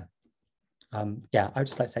data. Yeah, I'd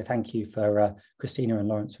just like to say thank you for Christina and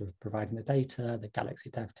Lawrence for providing the data, the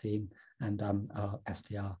Galaxy dev team, and our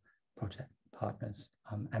SDR project partners,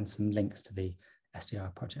 and some links to the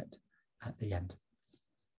SDR project at the end.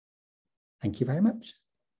 Thank you very much.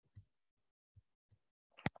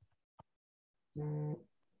 Do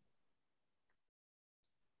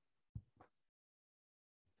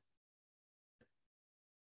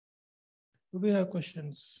we have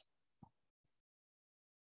questions?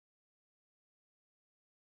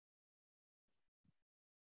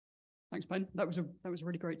 Thanks, Ben. That was a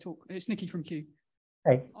really great talk. It's Nikki from Q.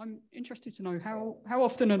 Hey. I'm interested to know how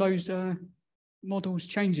often are those models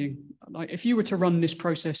changing? Like, if you were to run this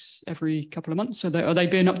process every couple of months, are they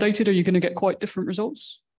being updated? Are you going to get quite different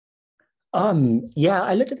results? Yeah,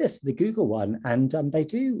 I looked at this, the Google one, and they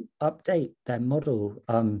do update their model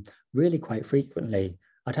really quite frequently.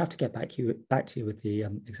 I'd have to get back to you with the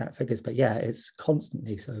exact figures, but yeah, it's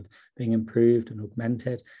constantly sort of being improved and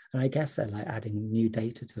augmented. And I guess they're like adding new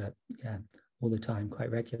data to it, yeah, all the time,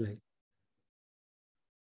 quite regularly.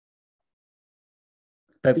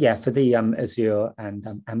 But yeah, for the Azure and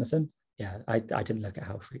Amazon, yeah, I didn't look at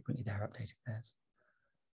how frequently they're updating theirs.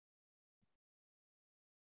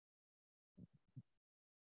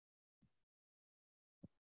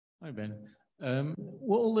 Hi, Ben.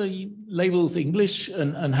 Were all the labels English,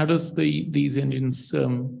 and how does these engines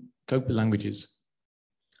cope with languages?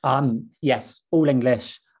 Yes, all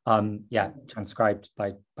English. Yeah, transcribed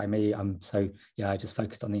by me. So yeah, I just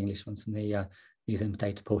focused on the English ones from the Museum's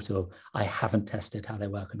data portal. I haven't tested how they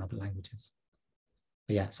work in other languages.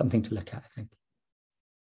 But yeah, something to look at, I think.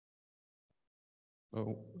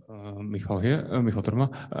 Oh, Michal here, Michal Torma.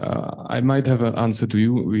 I might have an answer to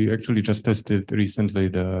you. We actually just tested recently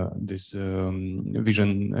this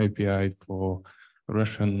Vision API for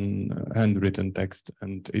Russian handwritten text,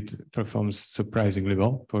 and it performs surprisingly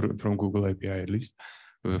well from Google API at least.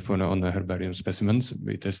 On the herbarium specimens,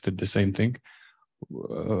 we tested the same thing.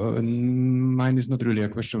 Mine is not really a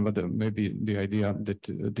question, but maybe the idea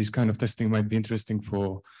that this kind of testing might be interesting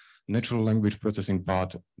for natural language processing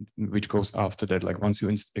part, which goes after that. Like once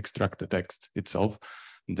you extract the text itself,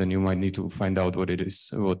 then you might need to find out what it is,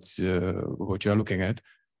 what you are looking at.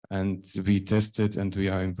 And we tested, and we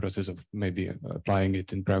are in process of maybe applying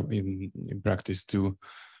it in practice to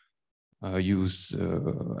use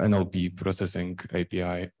NLP processing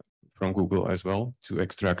API from Google as well to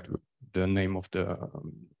extract the name of the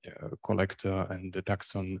collector and the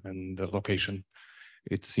taxon and the location.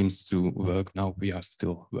 It seems to work now. We are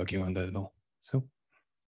still working on that though. So,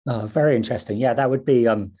 very interesting. Yeah, that would be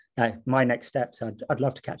my next steps. I'd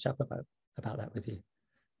love to catch up about that with you.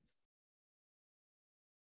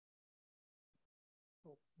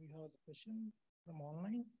 So we have a question from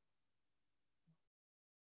online.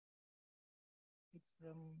 It's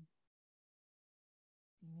from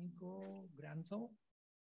Nico Granzo.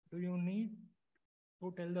 Do you need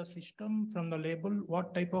to tell the system from the label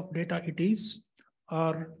what type of data it is,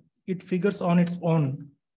 or it figures on its own?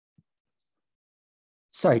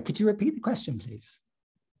 Sorry, could you repeat the question, please?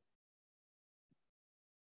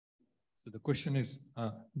 So the question is,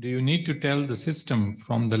 do you need to tell the system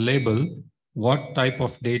from the label what type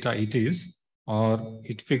of data it is, or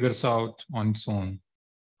it figures out on its own?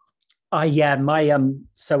 Yeah,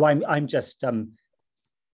 so I'm just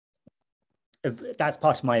that's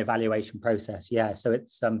part of my evaluation process. Yeah, so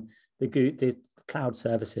it's the cloud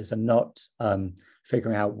services are not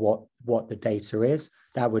figuring out what the data is.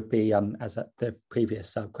 That would be, as the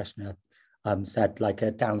previous questioner said, like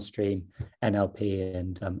a downstream NLP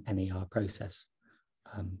and NER process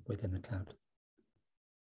within the cloud.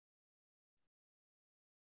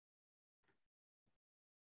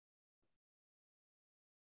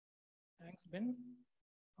 Thanks, Ben.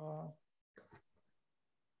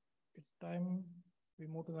 It's time we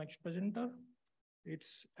move to the next presenter.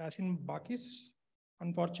 It's Asin Bakis.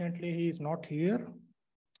 Unfortunately, he is not here.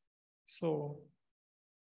 So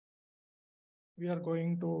we are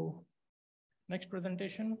going to next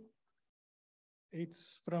presentation.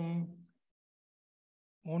 It's from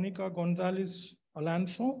Monica Gonzalez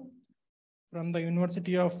Alonso from the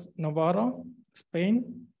University of Navarra,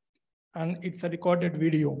 Spain, and it's a recorded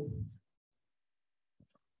video.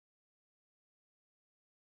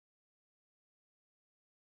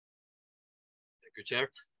 Thank you, Chair.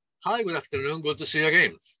 Hi, good afternoon. Good to see you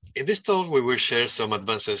again. In this talk, we will share some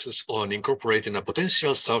advances on incorporating a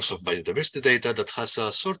potential source of biodiversity data that has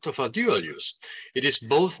a sort of a dual use. It is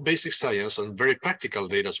both basic science and very practical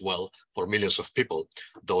data as well for millions of people,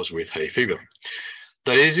 those with hay fever.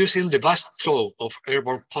 That is using the vast trove of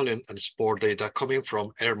airborne pollen and spore data coming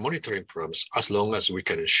from air monitoring programs, as long as we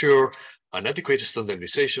can ensure an adequate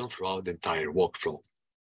standardization throughout the entire workflow.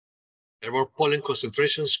 Airborne pollen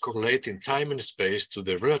concentrations correlate in time and space to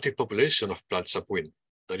the relative population of plants upwind.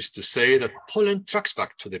 That is to say that pollen tracks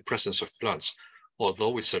back to the presence of plants,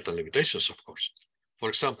 although with certain limitations, of course. For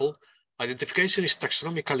example, identification is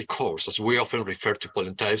taxonomically coarse, as we often refer to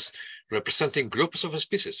pollen types representing groups of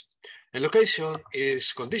species. And location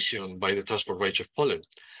is conditioned by the transport range of pollen,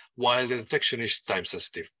 while the detection is time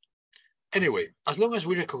sensitive. Anyway, as long as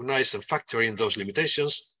we recognize and factor in those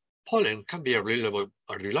limitations, pollen can be a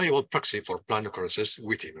reliable proxy for plant occurrences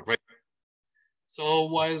within a range. So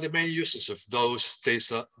while the main uses of those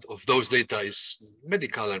data is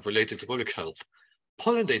medical and related to public health,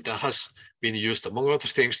 pollen data has been used, among other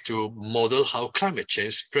things, to model how climate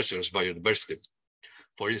change pressures biodiversity.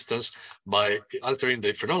 For instance, by altering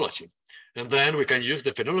the phenology. And then we can use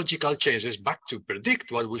the phenological changes back to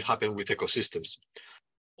predict what will happen with ecosystems.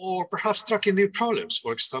 Or perhaps tracking new problems,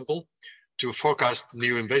 for example, to forecast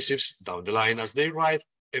new invasives down the line as they ride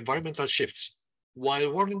environmental shifts,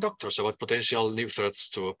 while warning doctors about potential new threats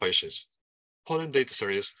to patients. Pollen data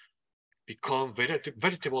series become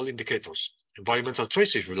veritable indicators, environmental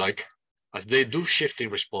traces, if you like, as they do shift in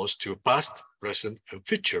response to past, present, and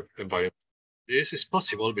future environment. This is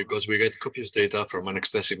possible because we get copious data from an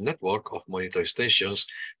extensive network of monitoring stations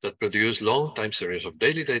that produce long time series of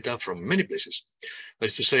daily data from many places. That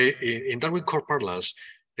is to say, in Darwin core parlance,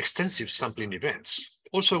 extensive sampling events.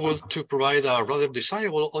 Also able to provide a rather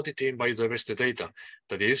desirable auditing biodiversity data,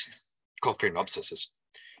 that is, covering abscesses.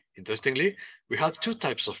 Interestingly, we have two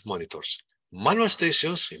types of monitors, manual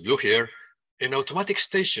stations in blue here, and automatic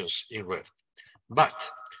stations in red. But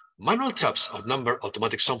manual traps outnumber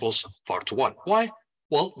automatic samples 4 to 1. Why?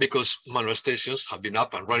 Well, because manual stations have been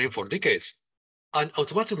up and running for decades, and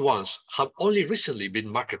automated ones have only recently been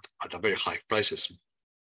marketed at very high prices.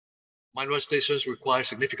 Manual stations require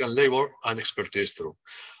significant labor and expertise through,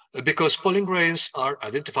 because pollen grains are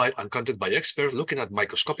identified and counted by experts looking at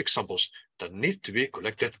microscopic samples that need to be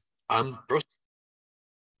collected and processed.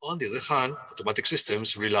 On the other hand, automatic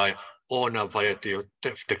systems rely on a variety of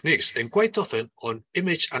techniques and quite often on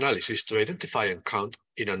image analysis to identify and count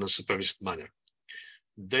in an unsupervised manner.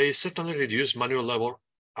 They certainly reduce manual labor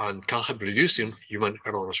and can help reducing human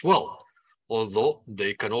error as well, although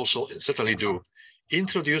they can also, and certainly do,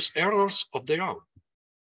 introduce errors of their own.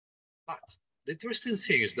 But the interesting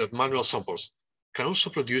thing is that manual samples can also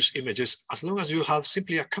produce images as long as you have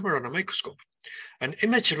simply a camera and a microscope. And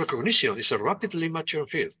image recognition is a rapidly maturing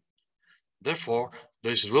field. Therefore,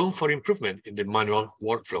 there is room for improvement in the manual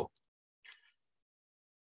workflow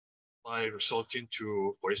by resulting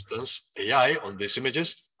to, for instance, AI on these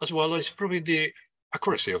images, as well as improving the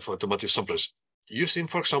accuracy of automatic samplers, using,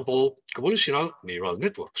 for example, convolutional neural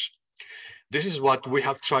networks. This is what we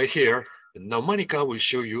have tried here, and now Monica will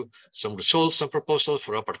show you some results and proposals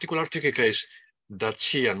for a particular tricky case that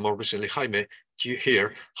she and more recently Jaime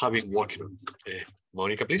here have been working on.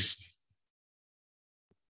 Monica, please.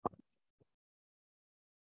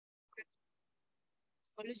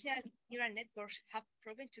 Convolutional neural networks have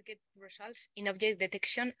proven to get results in object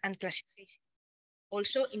detection and classification,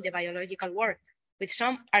 also in the biological world, with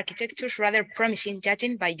some architectures rather promising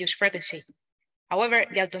judging by use frequency. However,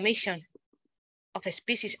 the automation of a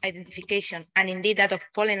species identification, and indeed that of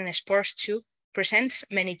pollen and spores too, presents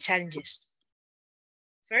many challenges.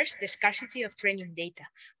 First, the scarcity of training data,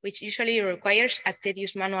 which usually requires a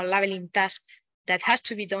tedious manual labeling task that has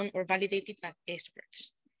to be done or validated by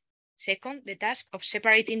experts. Second, the task of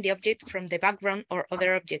separating the object from the background or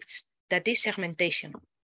other objects, that is segmentation.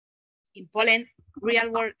 In pollen,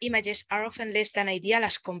 real-world images are often less than ideal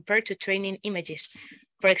as compared to training images.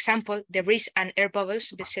 For example, debris and air bubbles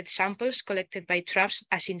beset samples collected by traps,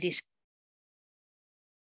 as in this.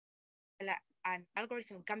 An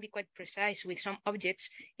algorithm can be quite precise with some objects,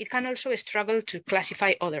 it can also struggle to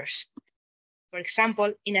classify others. For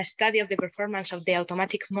example, in a study of the performance of the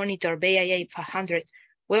automatic monitor BIA 500,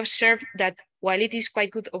 we observed that while it is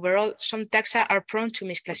quite good overall, some taxa are prone to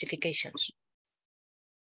misclassifications.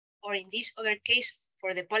 Or in this other case,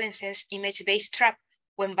 for the pollen sense image-based trap,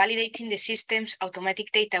 when validating the system's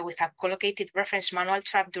automatic data with a collocated reference manual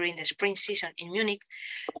trap during the spring season in Munich,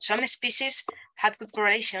 some species had good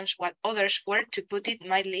correlations, while others were, to put it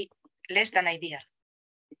mildly, less than ideal.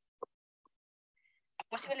 A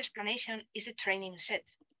possible explanation is the training set,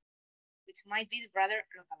 which might be rather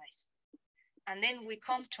localized. And then we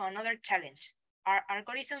come to another challenge. Are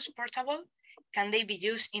algorithms portable? Can they be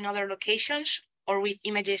used in other locations or with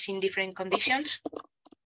images in different conditions?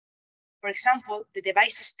 For example, the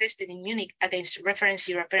devices tested in Munich against reference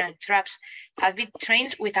European traps have been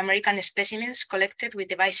trained with American specimens collected with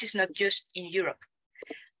devices not used in Europe.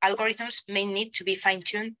 Algorithms may need to be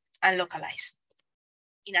fine-tuned and localized.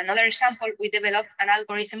 In another example, we developed an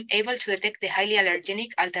algorithm able to detect the highly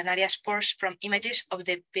allergenic Alternaria spores from images of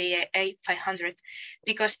the BA 500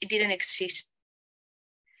 because it didn't exist.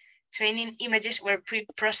 Training images were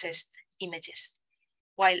pre-processed images.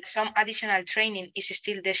 While some additional training is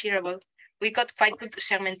still desirable, we got quite good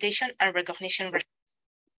segmentation and recognition results.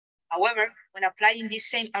 However, when applying this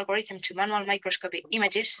same algorithm to manual microscopic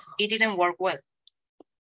images, it didn't work well.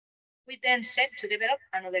 We then set to develop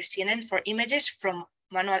another CNN for images from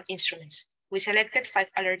manual instruments. We selected 5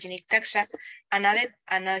 allergenic taxa and added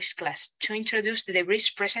a noise class to introduce the debris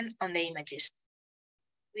present on the images.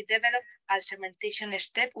 We developed a segmentation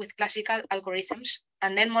step with classical algorithms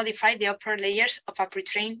and then modified the upper layers of a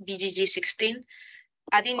pre-trained BGG16,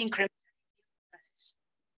 adding incremental classes.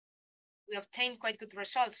 We obtained quite good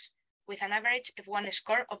results with an average F1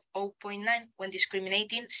 score of 0.9 when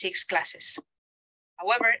discriminating 6 classes.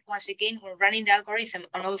 However, once again, when running the algorithm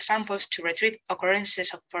on all samples to retrieve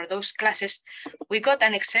occurrences for those classes, we got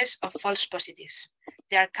an excess of false positives.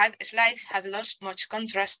 The archive slides had lost much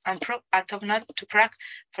contrast and proved a tough nut to crack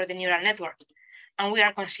for the neural network, and we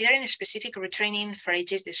are considering a specific retraining for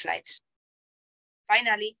the slides.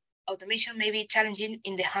 Finally, automation may be challenging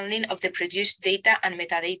in the handling of the produced data and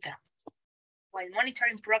metadata. While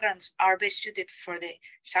monitoring programs are best suited for the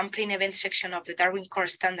sampling event section of the Darwin Core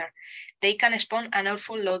standard, they can spawn an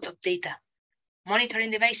awful load of data.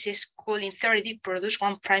 Monitoring devices could, in theory, produce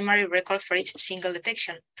one primary record for each single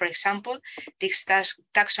detection. For example, this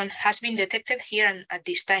taxon has been detected here and at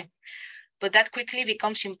this time, but that quickly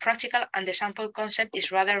becomes impractical and the sample concept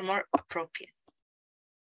is rather more appropriate.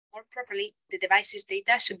 More properly, the device's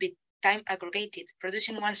data should be time aggregated,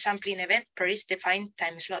 producing one sampling event per each defined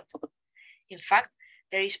time slot. In fact,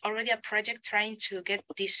 there is already a project trying to get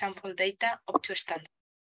this sample data up to standard.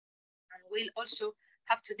 And we'll also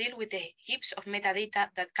have to deal with the heaps of metadata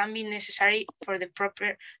that can be necessary for the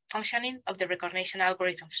proper functioning of the recognition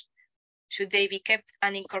algorithms. Should they be kept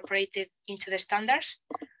and incorporated into the standards?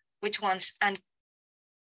 Which ones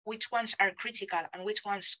are critical and which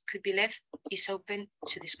ones could be left is open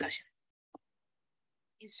to discussion.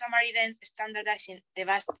 In summary then, standardizing the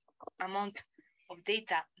vast amount of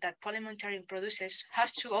data that polymonitoring produces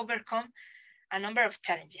has to overcome a number of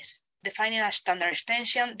challenges. Defining a standard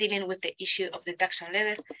extension, dealing with the issue of the taxon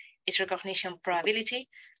level, its recognition probability,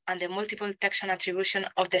 and the multiple taxon attribution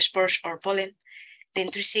of the spores or pollen, the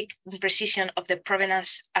intrinsic imprecision of the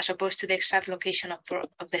provenance as opposed to the exact location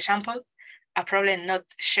of the sample, a problem not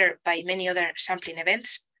shared by many other sampling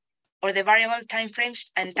events, or the variable timeframes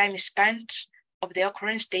and time spans of the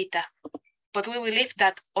occurrence data. But we believe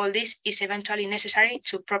that all this is eventually necessary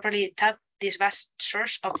to properly tap this vast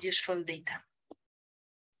source of useful data.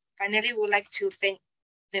 Finally, we would like to thank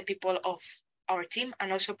the people of our team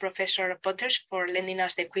and also Professor Potters for lending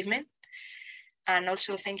us the equipment. And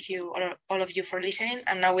also thank you, all of you, for listening.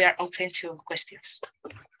 And now we are open to questions.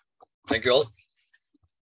 Thank you all.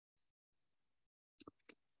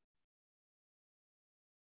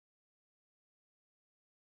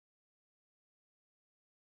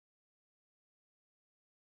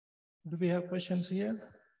 Do we have questions here?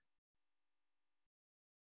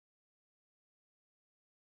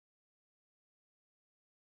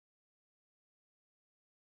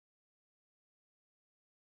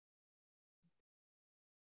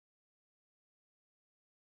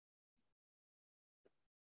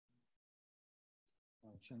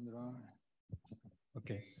 Chandra.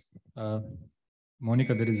 Okay.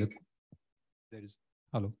 Monica,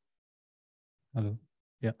 hello.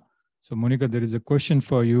 Yeah. So Monica, there is a question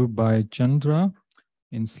for you by Chandra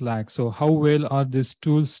in Slack. So how well are these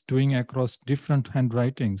tools doing across different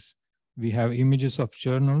handwritings? We have images of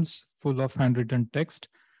journals full of handwritten text,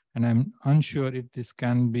 and I'm unsure if this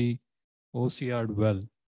can be OCR'd well.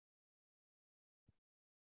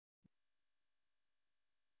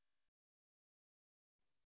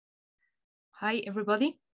 Hi,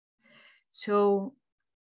 everybody. So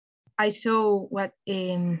I saw what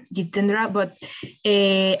jitendra, but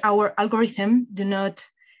our algorithm do not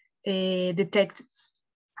detect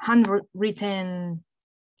handwritings.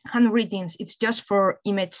 It's just for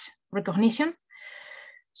image recognition.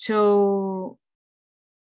 So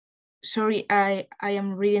sorry, I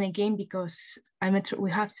am reading again because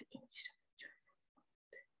we have.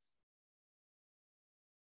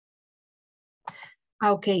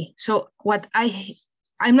 Okay, so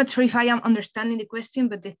I'm not sure if I am understanding the question,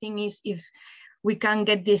 but the thing is, if we can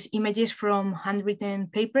get these images from handwritten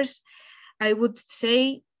papers, I would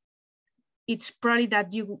say it's probably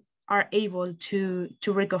that you are able to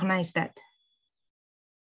recognize that.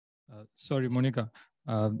 Sorry, Monica,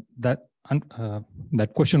 that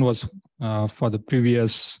question was for the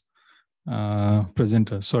previous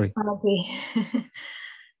presenter. Sorry. Okay.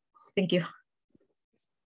 Thank you.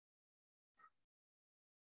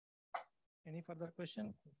 Any further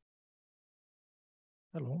questions?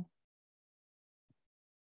 Hello.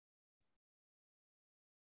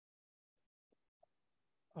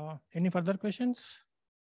 Any further questions?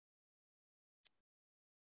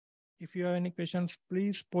 If you have any questions,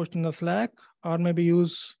 please post in the Slack or maybe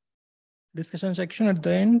use discussion section at the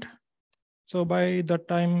end. So by that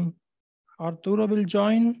time, Arturo will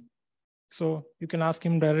join. So you can ask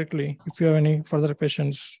him directly if you have any further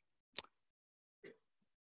questions.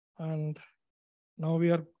 And now we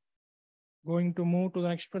are going to move to the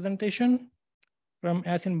next presentation from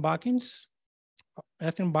Yasin Bakis,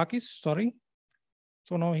 sorry.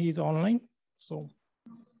 So now he is online. So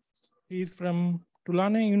he is from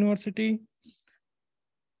Tulane University,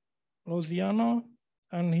 Louisiana,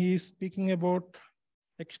 and he is speaking about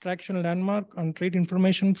extraction landmark and trait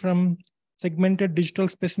information from segmented digital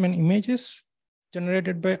specimen images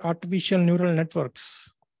generated by artificial neural networks.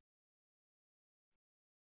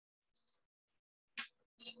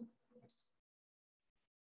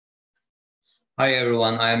 Hi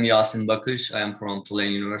everyone, I am Yasin Bakış. I am from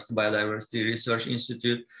Tulane University Biodiversity Research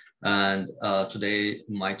Institute. And today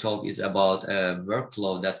my talk is about a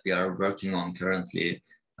workflow that we are working on currently.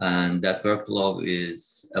 And that workflow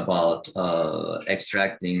is about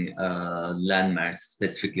extracting landmarks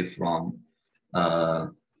specifically from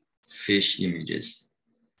fish images.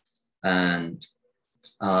 And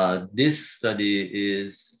this study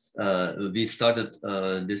is, we started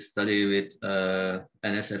this study with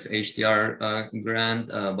NSF HDR grant,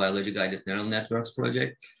 Biology Guided Neural Networks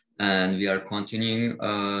project. And we are continuing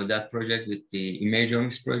that project with the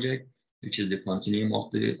Imageomics project, which is the continuum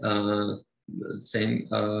of the same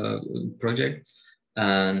project.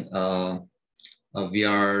 And we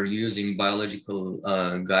are using biological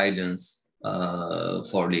guidance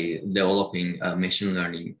for the developing machine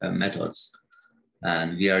learning methods.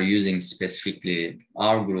 And we are using specifically,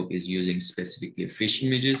 our group is using specifically fish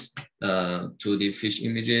images, 2D fish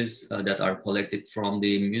images that are collected from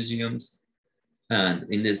the museums. And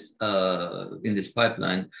in this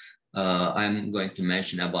pipeline, I'm going to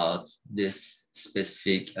mention about this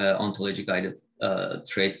specific ontology guided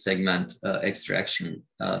trait segment extraction,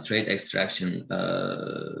 trait extraction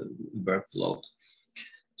workflow.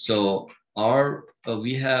 So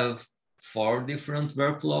we have 4 different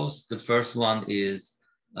workflows. The first one is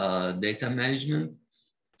data management,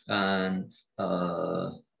 and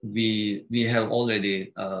we have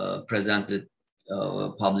already presented,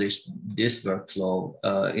 published this workflow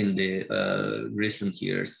in the recent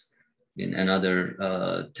years in another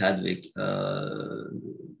TDWG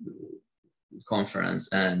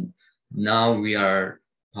conference, and now we are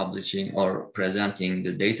publishing or presenting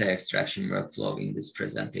the data extraction workflow in this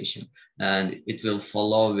presentation. And it will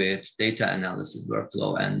follow with data analysis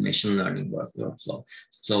workflow and machine learning workflow.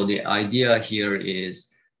 So the idea here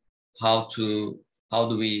is how do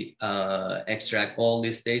we extract all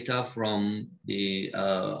this data from the,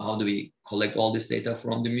 how do we collect all this data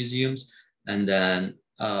from the museums? And then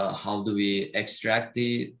how do we extract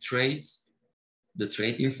the traits, the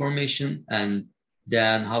trait information? And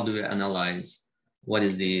then how do we analyze? What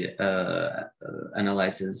is the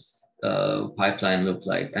analysis pipeline look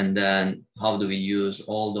like? And then how do we use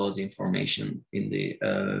all those information in the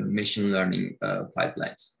machine learning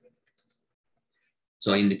pipelines?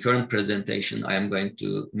 So in the current presentation, I am going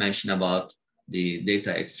to mention about the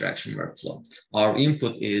data extraction workflow. Our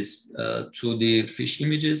input is 2D fish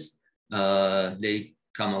images. They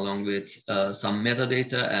come along with some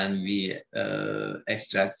metadata, and we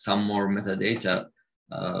extract some more metadata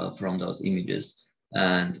from those images.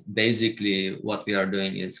 And basically what we are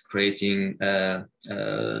doing is creating a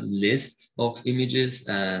list of images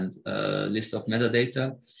and a list of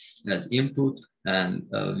metadata as input. And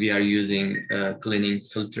we are using cleaning,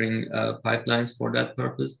 filtering pipelines for that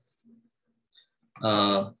purpose.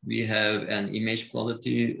 We have an image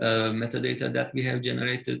quality metadata that we have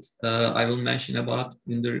generated. I will mention about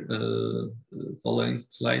in the following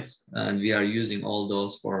slides. And we are using all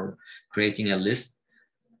those for creating a list,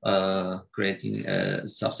 creating a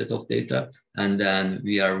subset of data, and then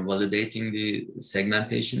we are validating the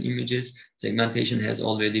segmentation images. Segmentation has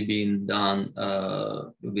already been done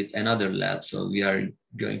with another lab, so we are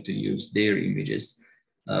going to use their images.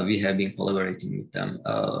 We have been collaborating with them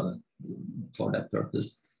for that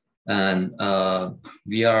purpose. And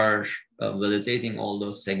we are validating all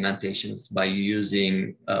those segmentations by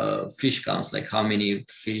using fish counts, like how many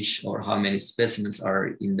fish or how many specimens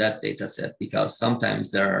are in that data set, because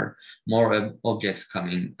sometimes there are more objects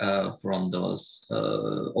coming from those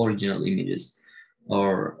original images.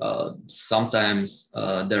 or sometimes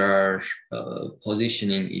there are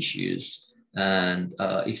positioning issues. And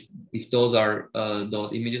if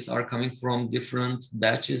those images are coming from different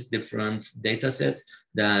batches, different data sets,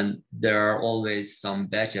 then there are always some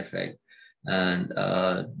batch effect. And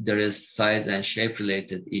there is size and shape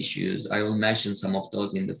related issues. I will mention some of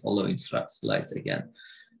those in the following slides again.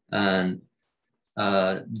 And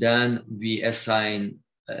then we assign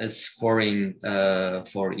a scoring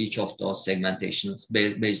for each of those segmentations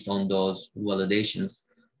based on those validations.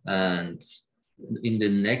 And in the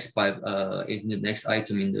next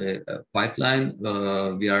item in the pipeline,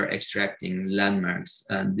 we are extracting landmarks,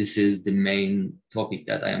 and this is the main topic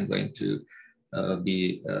that I am going to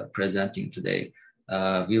be presenting today.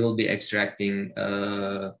 We will be extracting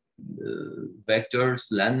vectors,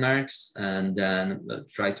 landmarks, and then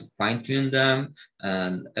try to fine-tune them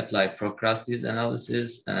and apply procrustes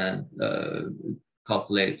analysis and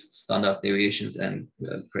calculate standard deviations and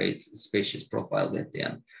create species profiles at the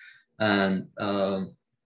end. And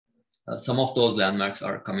some of those landmarks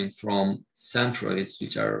are coming from centroids,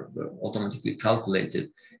 which are automatically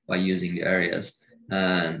calculated by using the areas.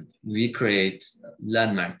 And we create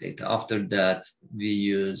landmark data. After that, we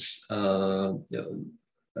use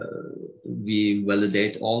we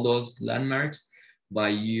validate all those landmarks by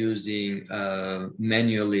using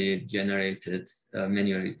manually generated,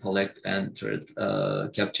 manually entered,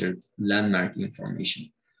 captured landmark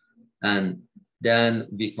information. And then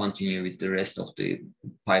we continue with the rest of the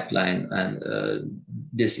pipeline, and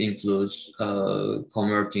this includes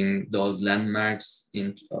converting those landmarks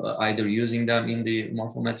into either using them in the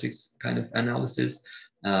morphometrics kind of analysis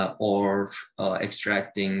or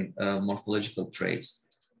extracting morphological traits.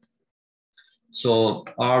 So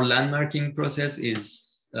our landmarking process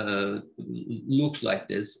is looks like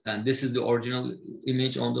this, and this is the original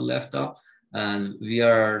image on the left up, and we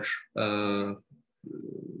are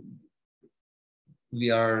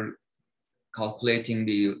calculating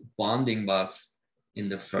the bounding box in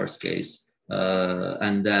the first case.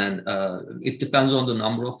 And then it depends on the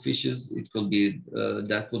number of fishes. It could be,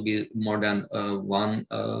 that could be more than one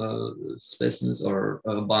specimens or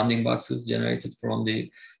bounding boxes generated from the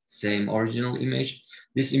same original image.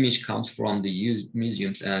 This image comes from the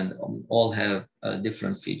museums, and all have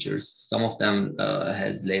different features. Some of them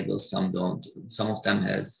has labels, some don't. Some of them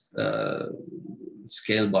has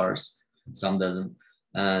scale bars, some doesn't.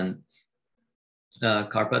 And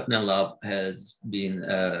Carpatna Lab has been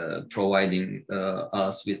providing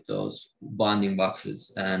us with those bounding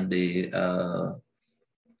boxes and the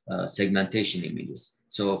segmentation images.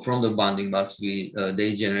 So from the bounding box,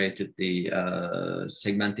 they generated the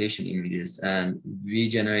segmentation images, and we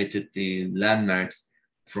generated the landmarks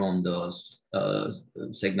from those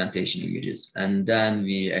segmentation images. And then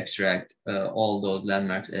we extract all those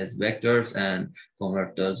landmarks as vectors and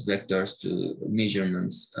convert those vectors to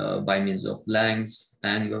measurements by means of lengths,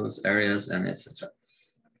 angles, areas, and etc.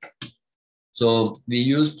 So we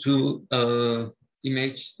use two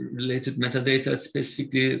image related metadata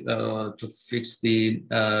specifically to fix the,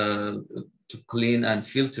 to clean and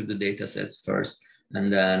filter the data sets first,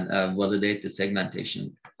 and then validate the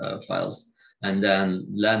segmentation files, and then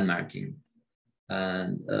landmarking.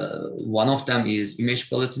 And one of them is image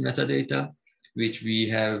quality metadata, which we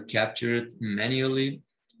have captured manually.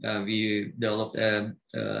 We developed an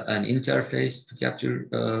interface to capture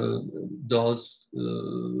those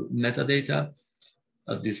metadata.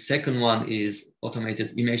 The second one is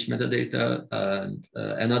automated image metadata, and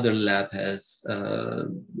another lab has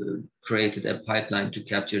created a pipeline to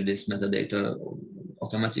capture this metadata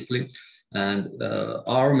automatically. And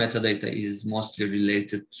our metadata is mostly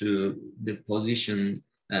related to the position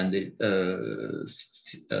and the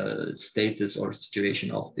status or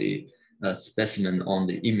situation of the specimen on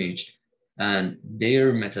the image. And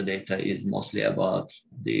their metadata is mostly about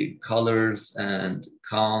the colors and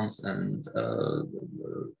counts and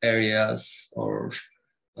areas or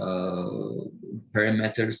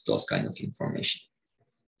parameters, those kind of information.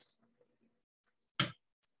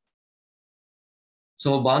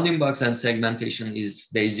 So bounding box and segmentation is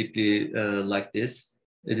basically like this.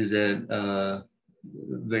 It is a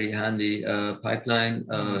very handy pipeline.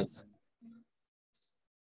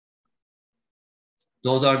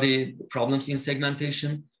 Those are the problems in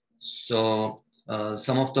segmentation. So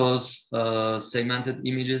some of those segmented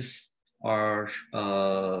images are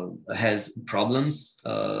has problems.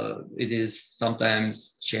 It is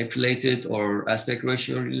sometimes shape related or aspect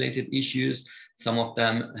ratio related issues. Some of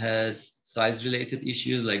them has size related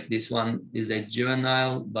issues, like this one is a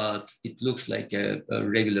juvenile, but it looks like a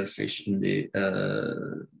regular fish in the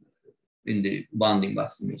bounding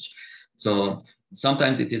box image. So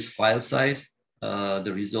sometimes it is file size.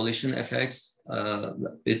 the resolution affects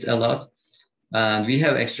it a lot. And we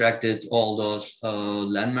have extracted all those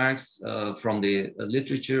landmarks from the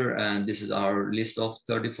literature, and this is our list of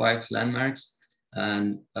 35 landmarks.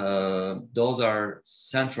 And those are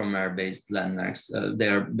centromere-based landmarks. They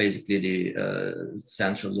are basically the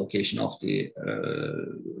central location of the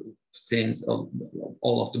things of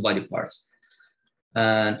all of the body parts.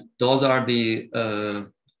 And those are the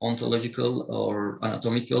ontological or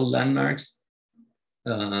anatomical landmarks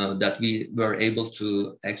that we were able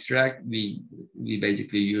to extract. We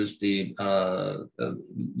basically use the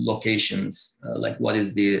locations, like what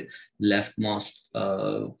is the leftmost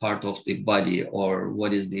part of the body, or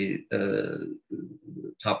what is the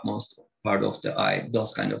topmost part of the eye,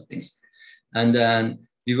 those kind of things. And then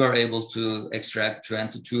we were able to extract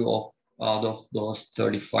 22 out of those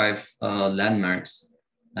 35 landmarks,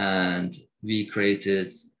 and we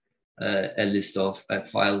created a list of a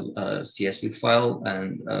file, CSV file,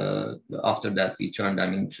 and after that we turned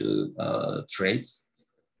them into traits.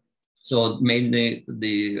 So mainly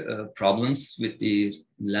the problems with the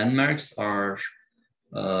landmarks are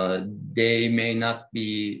they may not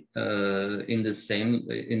be in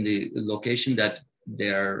the location that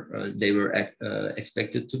they were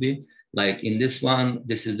expected to be. Like in this one,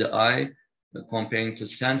 this is the eye. Comparing to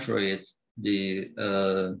centroid, the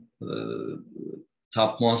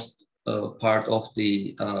topmost part of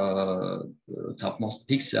the topmost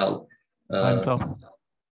pixel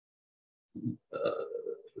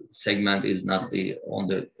segment is not on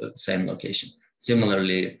the same location.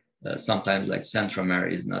 Similarly, sometimes like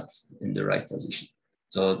centromere is not in the right position.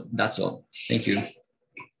 So that's all. Thank you.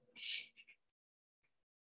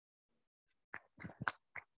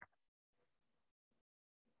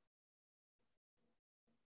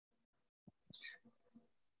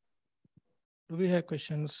 Do we have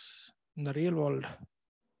questions in the real world?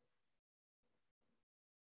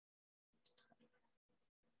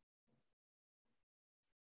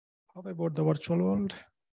 How about the virtual world?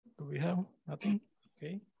 Do we have nothing?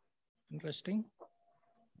 Okay, interesting.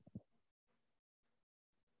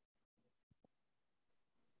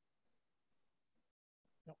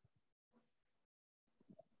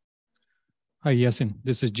 Hi, Yasin.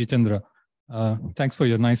 This is Jitendra. Thanks for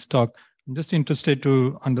your nice talk. I'm just interested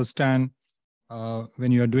to understand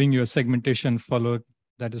when you are doing your segmentation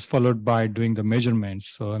that is followed by doing the measurements.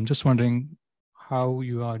 So I'm just wondering how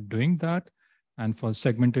you are doing that. And for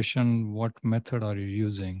segmentation, what method are you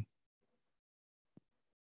using?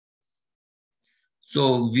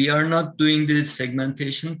 So we are not doing this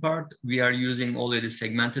segmentation part. We are using already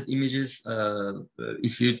segmented images.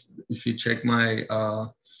 If you check my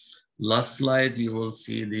last slide, you will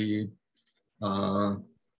see the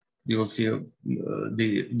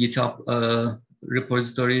GitHub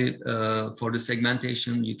repository for the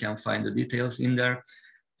segmentation. You can find the details in there.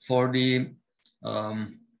 For the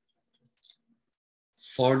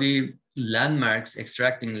landmarks,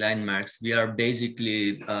 extracting landmarks, we are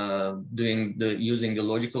basically using the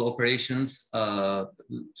logical operations.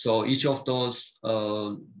 So each of those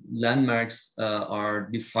landmarks are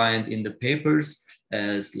defined in the papers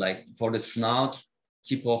as, like, for the snout,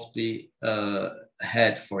 tip of the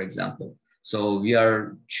head, for example. So we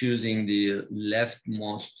are choosing the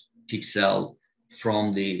leftmost pixel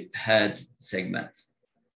from the head segment.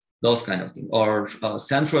 Those kind of things. Or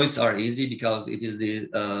centroids are easy because it is the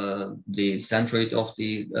centroid of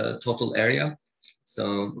the total area.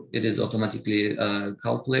 So it is automatically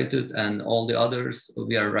calculated, and all the others,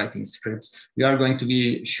 we are writing scripts. We are going to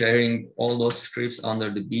be sharing all those scripts under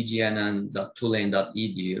the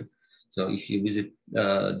bgn.tulane.edu. So if you visit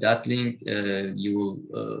that link, you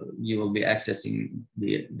will be accessing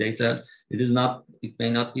the data. It may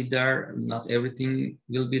not be there. Not everything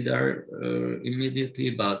will be there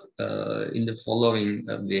immediately, but in the following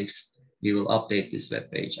weeks, we will update this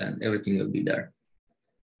web page and everything will be there.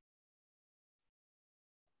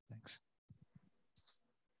 Thanks.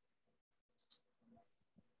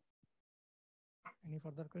 Any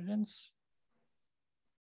further questions?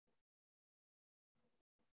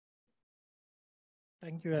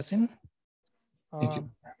 Thank you, Yasin. Thank you.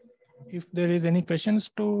 If there is any questions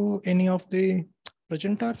to any of the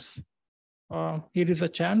presenters, here is a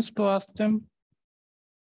chance to ask them.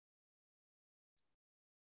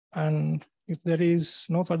 And if there is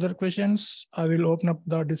no further questions, I will open up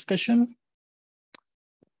the discussion.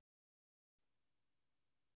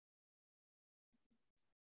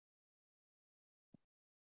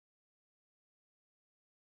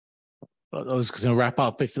 I was going to wrap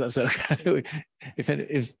up, if that's okay.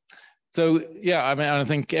 So, yeah, I mean, I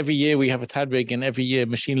think every year we have a TADRIG, and every year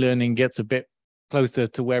machine learning gets a bit closer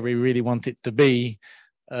to where we really want it to be.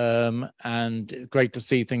 and great to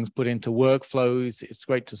see things put into workflows. It's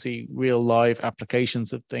great to see real live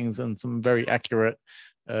applications of things and some very accurate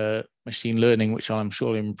machine learning, which I'm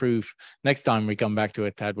sure will improve next time we come back to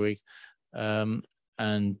it, Tadwi.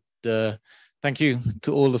 Thank you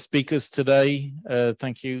to all the speakers today.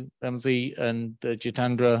 Thank you, Vamsi and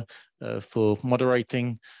Jitendra, for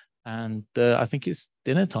moderating. And I think it's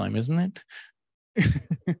dinner time, isn't it?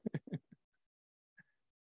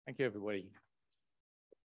 Thank you, everybody.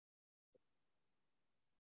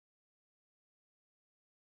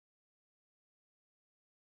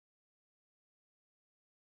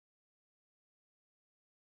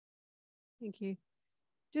 Thank you.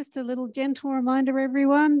 Just a little gentle reminder,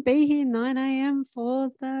 everyone, be here 9 a.m. for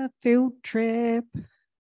the field trip.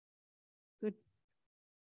 Good.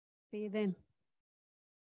 See you then.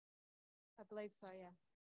 I believe so, yeah.